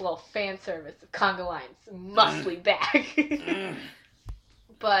nice little fan service of Conga muscly back.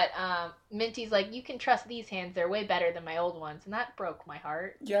 But Minty's like, you can trust these hands. They're way better than my old ones. And that broke my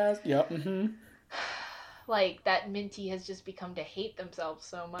heart. Yes, yep, Like, that Minty has just become to hate themselves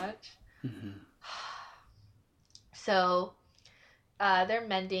so much. So they're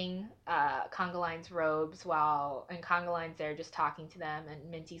mending Conga robes and Conga there just talking to them,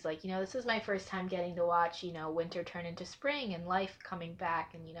 and Minty's like, this is my first time getting to watch, winter turn into spring and life coming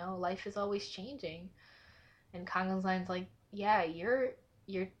back, and, life is always changing. And Conga like, yeah, you're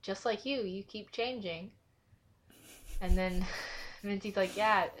just like you keep changing. And then Minty's like,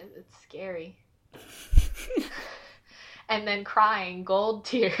 yeah, it's scary. And then crying gold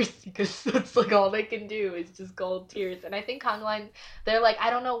tears, because that's like all they can do is just gold tears. And I think Conga they're like, I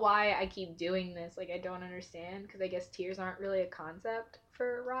don't know why I keep doing this. Like, I don't understand, because I guess tears aren't really a concept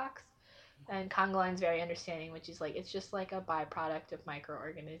for rocks. And Congoline's very understanding, which is like, it's just like a byproduct of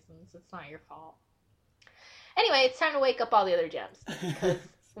microorganisms. It's not your fault. Anyway, it's time to wake up all the other gems because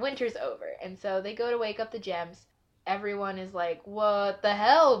winter's over. And so they go to wake up the gems. Everyone is like, what the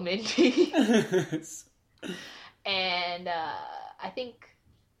hell, Minty? And I think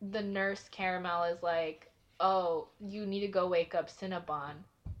the nurse Caramel is like, oh, you need to go wake up Cinnabon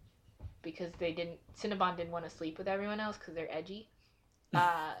because Cinnabon didn't want to sleep with everyone else because they're edgy.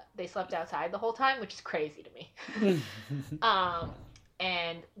 They slept outside the whole time, which is crazy to me.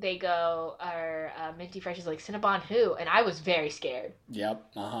 And they go, Minty Fresh is like, Cinnabon who? And I was very scared.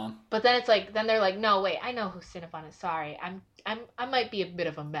 Yep, But then it's like, then they're like, no, wait, I know who Cinnabon is. Sorry, I might be a bit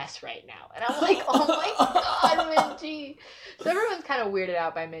of a mess right now. And I'm like, oh my god, Minty. So everyone's kind of weirded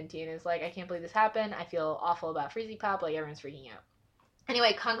out by Minty and is like, I can't believe this happened. I feel awful about Freezy Pop. Like, everyone's freaking out.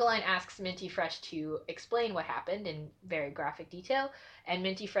 Anyway, Congoline asks Minty Fresh to explain what happened in very graphic detail. And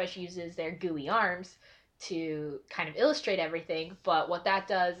Minty Fresh uses their gooey arms to kind of illustrate everything, but what that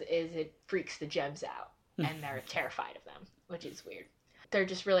does is it freaks the gems out, and they're terrified of them, which is weird. They're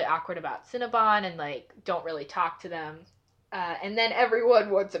just really awkward about Cinnabon and, like, don't really talk to them. And then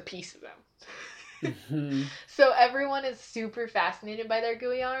everyone wants a piece of them. So everyone is super fascinated by their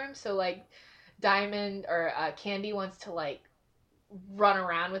gooey arms. So, like, Diamond or Candy wants to, like, run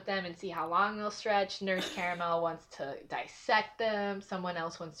around with them and see how long they'll stretch. Nurse Caramel wants to dissect them. Someone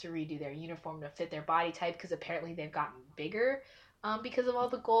else wants to redo their uniform to fit their body type because apparently they've gotten bigger because of all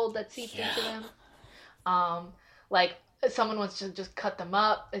the gold that seeps into them. Like, someone wants to just cut them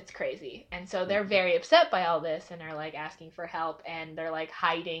up. It's crazy. And so they're very upset by all this and are, like, asking for help, and they're, like,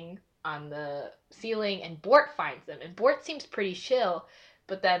 hiding on the ceiling, and Bort finds them. And Bort seems pretty chill,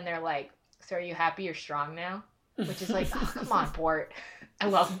 but then they're like, so are you happy you're strong now? Which is like, oh, come on, Bort. I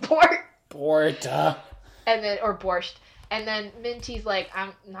love Bort. Bort. And then, or Borscht. And then Minty's like,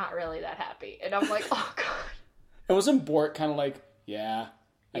 I'm not really that happy. And I'm like, oh, God. And wasn't Bort kind of like, yeah,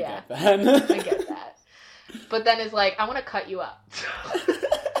 I get that. I get that. But then is like, I want to cut you up.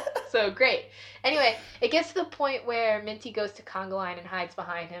 So great. Anyway, it gets to the point where Minty goes to Congoline and hides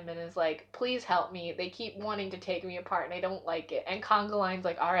behind him and is like, please help me. They keep wanting to take me apart and I don't like it. And Congoline's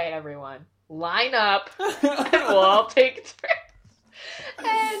like, all right, everyone. Line up and we'll all take turns.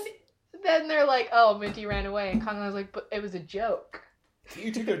 And then they're like, oh, Minty ran away. And Congoline's like, but it was a joke.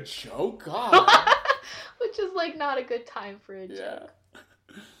 You took a joke? God. Which is like not a good time for a joke.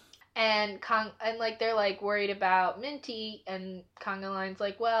 And like they're like worried about Minty, and Congoline's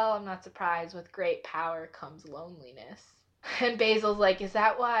like, well, I'm not surprised. With great power comes loneliness. And Basil's like, is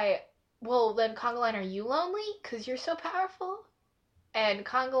that why? Well, then Congoline, are you lonely? Because you're so powerful? And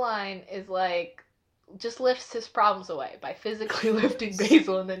Congoline is like, just lifts his problems away by physically lifting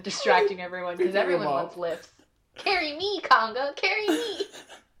Basil and then distracting everyone because everyone wants lifts. Carry me, Congo, carry me.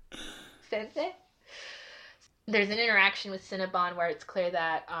 Sensei? There's an interaction with Cinnabon where it's clear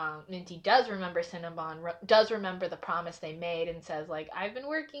that Minty does remember does remember the promise they made and says, like, I've been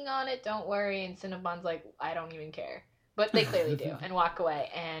working on it, don't worry. And Cinnabon's like, I don't even care. But they clearly do, and walk away.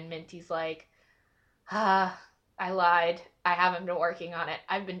 And Minty's like, I lied. I haven't been working on it.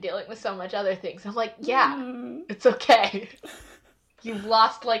 I've been dealing with so much other things. I'm like, yeah, it's okay. You've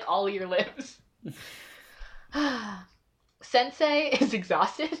lost, like, all your limbs. Sensei is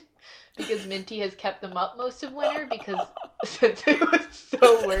exhausted because Minty has kept them up most of winter because Sensei was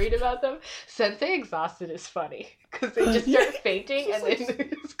so worried about them. Sensei exhausted is funny because they just start fainting and then they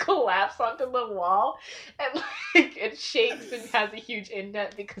just collapse onto the wall and, like, it shakes and has a huge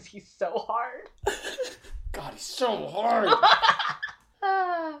indent because he's so hard. God, he's so hard.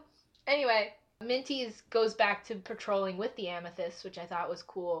 Anyway, Minty goes back to patrolling with the Amethyst, which I thought was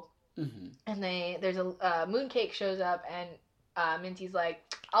cool. Mm-hmm. And there's a Mooncake shows up, and Minty's like,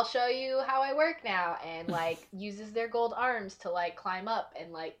 I'll show you how I work now, and, like, uses their gold arms to, like, climb up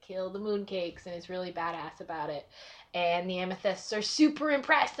and, like, kill the Mooncakes, and is really badass about it. And the Amethysts are super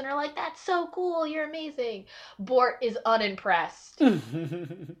impressed and are like, that's so cool, you're amazing. Bort is unimpressed.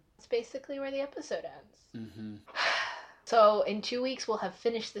 It's basically where the episode ends. Mm-hmm. So in 2 weeks we'll have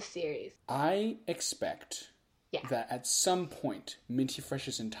finished the series. I expect that at some point Minty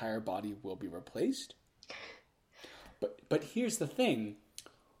Fresh's entire body will be replaced. But here's the thing.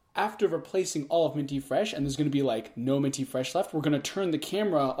 After replacing all of Minty Fresh, and there's going to be, like, no Minty Fresh left, we're going to turn the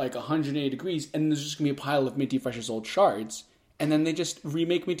camera, like, 180 degrees, and there's just going to be a pile of Minty Fresh's old shards, and then they just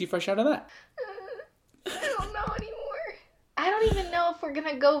remake Minty Fresh out of that. I don't know anymore. I don't even know if we're going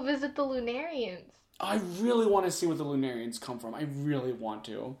to go visit the Lunarians. I really want to see where the Lunarians come from. I really want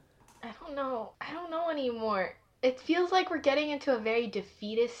to. I don't know anymore. it feels like we're getting into a very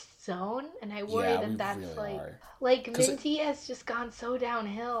defeatist zone, and I worry Yeah, that we that's really are. like 'Cause Minty has just gone so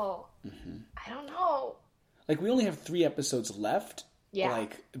downhill. I don't know. like we only have 3 episodes left. Yeah.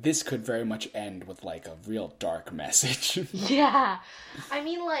 Like this could very much end with like a real dark message. Yeah. I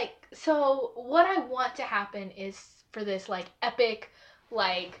mean, like, so what I want to happen is for this, like, epic,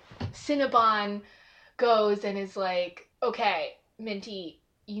 like, Cinnabon goes and is like, okay, Minty,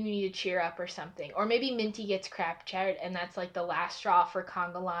 you need to cheer up or something. Or maybe Minty gets captured and that's, like, the last straw for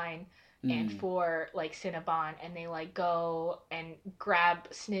Conga Line and for, like, Cinnabon. And they, like, go and grab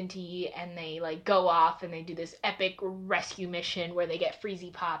Sninty and they, like, go off and they do this epic rescue mission where they get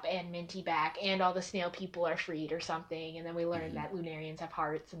Freezy Pop and Minty back and all the snail people are freed or something. And then we learn that Lunarians have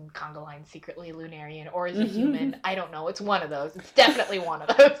hearts and Conga Line's secretly a Lunarian or is a human. I don't know. It's one of those. It's definitely one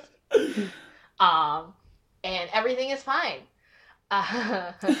of those. And everything is fine.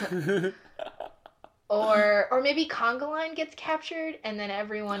 Or maybe Conga Line gets captured and then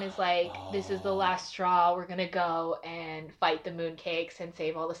everyone is like, this is the last straw, we're gonna go and fight the mooncakes and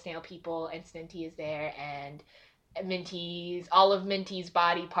save all the snail people and Sninty is there and all of Minty's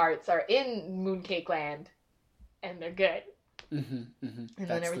body parts are in Mooncake Land and they're good. And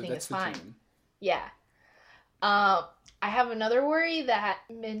then everything is fine. Dream. Yeah. I have another worry that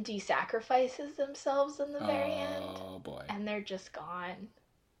Minty sacrifices themselves in the very end. Oh boy. And they're just gone.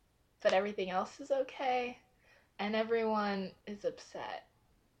 But everything else is okay. And everyone is upset.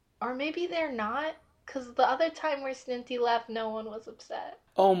 Or maybe they're not. Because the other time where Sninty left, no one was upset.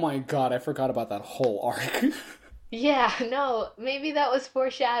 Oh my god, I forgot about that whole arc. Yeah, no. Maybe that was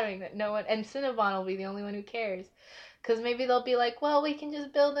foreshadowing that no one... And Cinnabon will be the only one who cares. Because maybe they'll be like, well, we can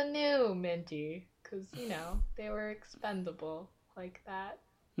just build a new Minty. Because, you know, they were expendable like that.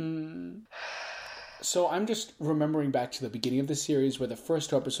 So I'm just remembering back to the beginning of the series where the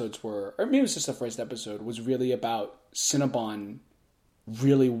first 2 episodes were, or maybe it was just the first episode, was really about Cinnabon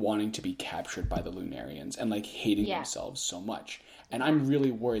really wanting to be captured by the Lunarians and like hating themselves so much. And I'm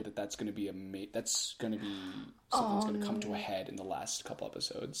really worried that that's going to be something that's going to come to a head in the last couple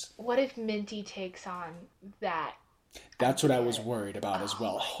episodes. What if Minty takes on that? That's what I was worried about as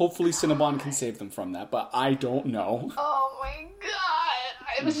well. Hopefully Cinnabon can save them from that, but I don't know. Oh my god!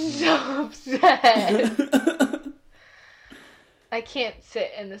 I'm so upset. I can't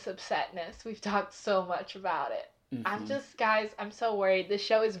sit in this upsetness. We've talked so much about it. I'm so worried. This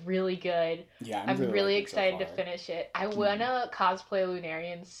show is really good. Yeah, I'm really excited to finish it. I wanna cosplay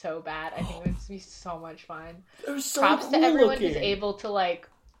Lunarian so bad. I think it's gonna be so much fun. They're so Props cool to everyone looking. who's able to like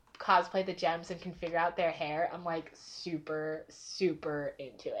cosplay the gems and can figure out their hair. I'm like super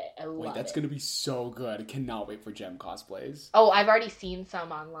into it. I love it. That's gonna be so good. I cannot wait for gem cosplays. Oh, I've already seen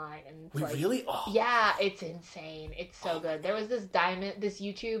some online and it's really? Yeah, it's insane. It's so good. There was this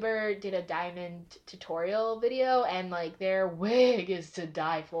YouTuber did a diamond tutorial video and like their wig is to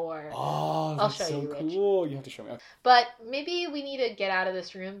die for. Oh, I'll show you, Rich. Cool. You have to show me. Okay. But maybe we need to get out of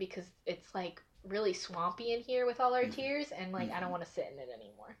this room because it's like really swampy in here with all our tears and like I don't want to sit in it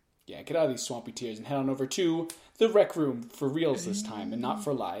anymore. Yeah, get out of these swampy tears and head on over to the rec room for reals this time and not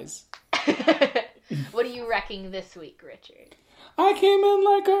for lies. What are you wrecking this week, Richard? I came in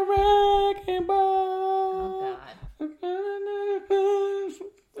like a wrecking ball. Oh, God.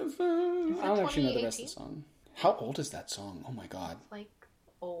 I don't actually know the rest of the song. How old is that song? Oh, my God. It's like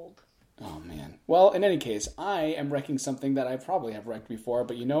old. Oh, man. Well, in any case, I am wrecking something that I probably have wrecked before,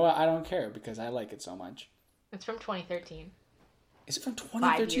 but you know what? I don't care because I like it so much. It's from 2013. Is it from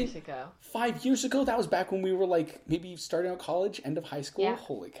 2013? 5 years ago. 5 years ago? That was back when we were like maybe starting out college, end of high school? Yeah.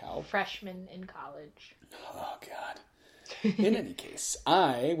 Holy cow. Freshman in college. Oh, God. In any case,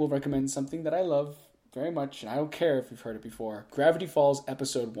 I will recommend something that I love very much, and I don't care if you've heard it before. Gravity Falls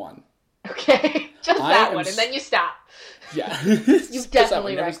Episode 1. Okay. Just that one, and then you stop. Yeah. You've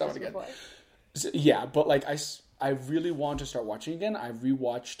definitely wrecked this before. So, yeah, but like I really want to start watching again. I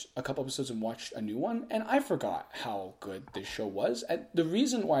rewatched a couple episodes and watched a new one, and I forgot how good this show was. And the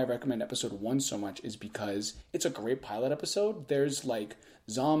reason why I recommend episode 1 so much is because it's a great pilot episode. There's like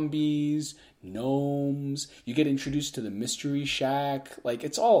zombies, gnomes, you get introduced to the Mystery Shack. Like,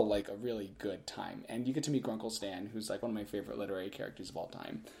 it's all like a really good time. And you get to meet Grunkle Stan, who's like one of my favorite literary characters of all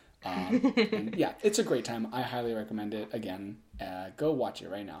time. And yeah, it's a great time. I highly recommend it. Again, go watch it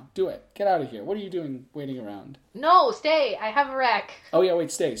right now. Do it. Get out of here. What are you doing waiting around? No, stay. I have a rec. Oh, yeah,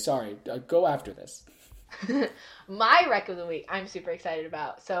 wait, stay. Sorry. Go after this. My rec of the week I'm super excited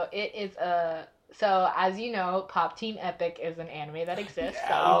about. So it is so as you know, Pop Team Epic is an anime that exists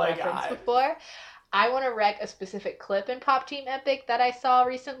that we referenced before. I want to rec a specific clip in Pop Team Epic that I saw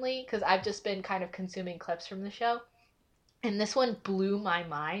recently because I've just been kind of consuming clips from the show. And this one blew my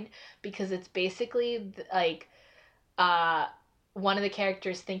mind because it's basically like one of the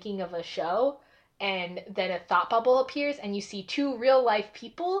characters thinking of a show, and then a thought bubble appears, and you see two real life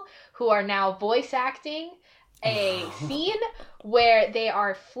people who are now voice acting a scene where they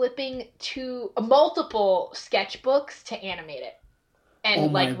are flipping to multiple sketchbooks to animate it,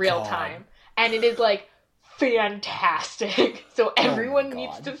 and like real time, and it is like fantastic. So everyone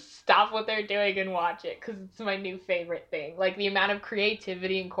needs to stop what they're doing and watch it, because it's my new favorite thing. Like, the amount of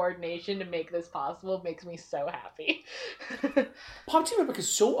creativity and coordination to make this possible makes me so happy. Pop Team Epic is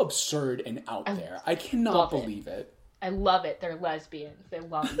so absurd and out there. I cannot believe it. I love it. They're lesbians. They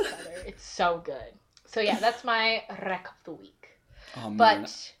love each other. It's so good. So yeah, that's my rec of the week.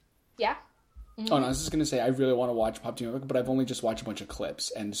 But yeah. Mm-hmm. Oh no, I was just gonna say I really want to watch Pop Team Epic, but I've only just watched a bunch of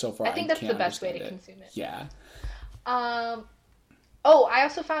clips, and so far I think that's the best way to consume it. Yeah. Oh, I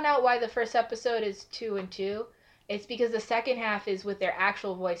also found out why the first episode is 2 and 2. It's because the second half is with their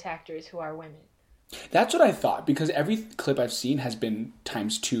actual voice actors who are women. That's what I thought, because every clip I've seen has been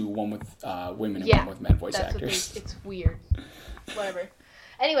 ×2, one with women and one with men voice actors. It's weird. Whatever.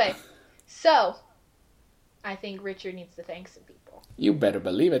 Anyway, so I think Richard needs to thank some people. You better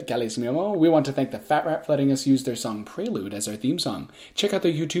believe it, Calissimo. We want to thank the Fat Rat for letting us use their song Prelude as our theme song. Check out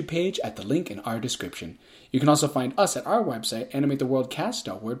their YouTube page at the link in our description. You can also find us at our website,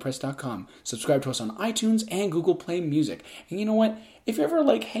 animatetheworldcast.wordpress.com. Subscribe to us on iTunes and Google Play Music. And you know what? If you're ever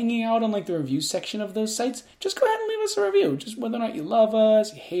hanging out on the review section of those sites, just go ahead and leave us a review. Just whether or not you love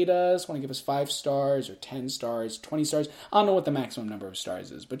us, you hate us, want to give us 5 stars or 10 stars, 20 stars. I don't know what the maximum number of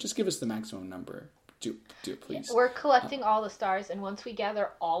stars is, but just give us the maximum number. Do it, please. We're collecting all the stars, and once we gather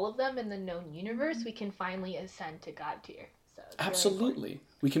all of them in the known universe, we can finally ascend to God tier. So absolutely.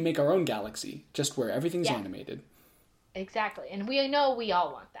 We can make our own galaxy, just where everything's animated. Exactly. And we know we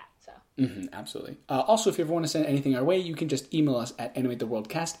all want that. So. Absolutely. Also, if you ever want to send anything our way, you can just email us at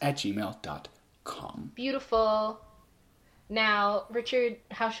animatetheworldcast@gmail.com. Beautiful. Now, Richard,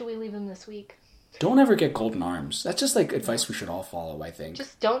 how should we leave them this week? Don't ever get golden arms. That's just advice we should all follow, I think.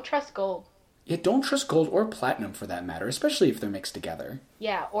 Just don't trust gold. Yeah, don't trust gold or platinum for that matter, especially if they're mixed together.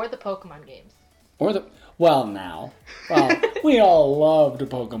 Yeah, or the Pokemon games. Well, we all loved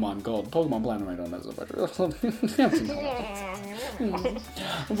Pokemon Gold. Pokemon Platinum, I don't know so much.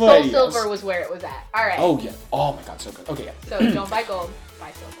 Soul Silver was where it was at. All right. Oh, yeah. Oh, my God, so good. Okay, yeah. So don't buy gold,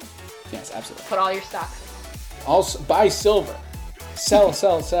 buy silver. Yes, absolutely. Put all your stocks in. Also, buy silver. Sell.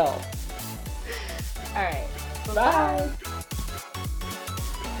 All right. Bye.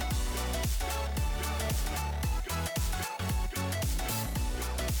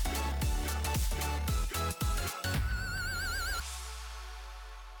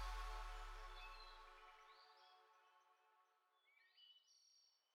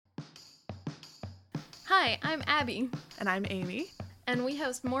 Hi, I'm Abby. And I'm Amy. And we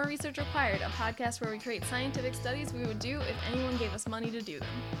host More Research Required, a podcast where we create scientific studies we would do if anyone gave us money to do them.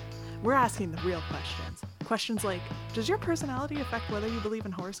 We're asking the real questions. Questions like, does your personality affect whether you believe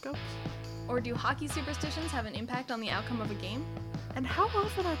in horoscopes? Or do hockey superstitions have an impact on the outcome of a game? And how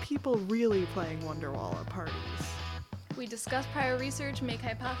often are people really playing Wonderwall at parties? We discuss prior research, make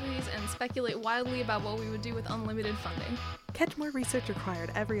hypotheses, and speculate wildly about what we would do with unlimited funding. Catch More Research Required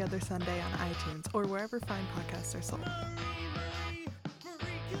every other Sunday on iTunes or wherever fine podcasts are sold.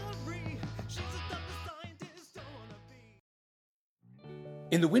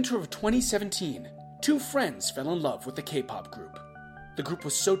 In the winter of 2017, 2 friends fell in love with the K-pop group. The group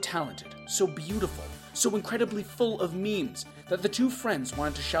was so talented, so beautiful, so incredibly full of memes that the 2 friends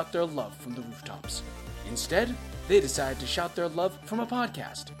wanted to shout their love from the rooftops. Instead, they decided to shout their love from a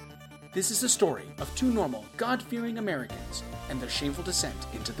podcast. This is the story of 2 normal, God-fearing Americans and their shameful descent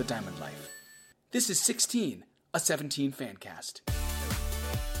into the diamond life. This is 16, a 17 Fancast.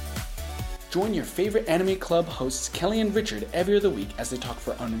 Join your favorite anime club hosts Kelly and Richard every other week as they talk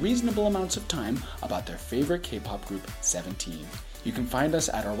for unreasonable amounts of time about their favorite K-pop group, 17. You can find us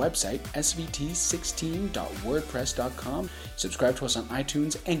at our website, svt16.wordpress.com. Subscribe to us on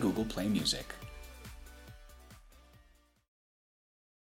iTunes and Google Play Music.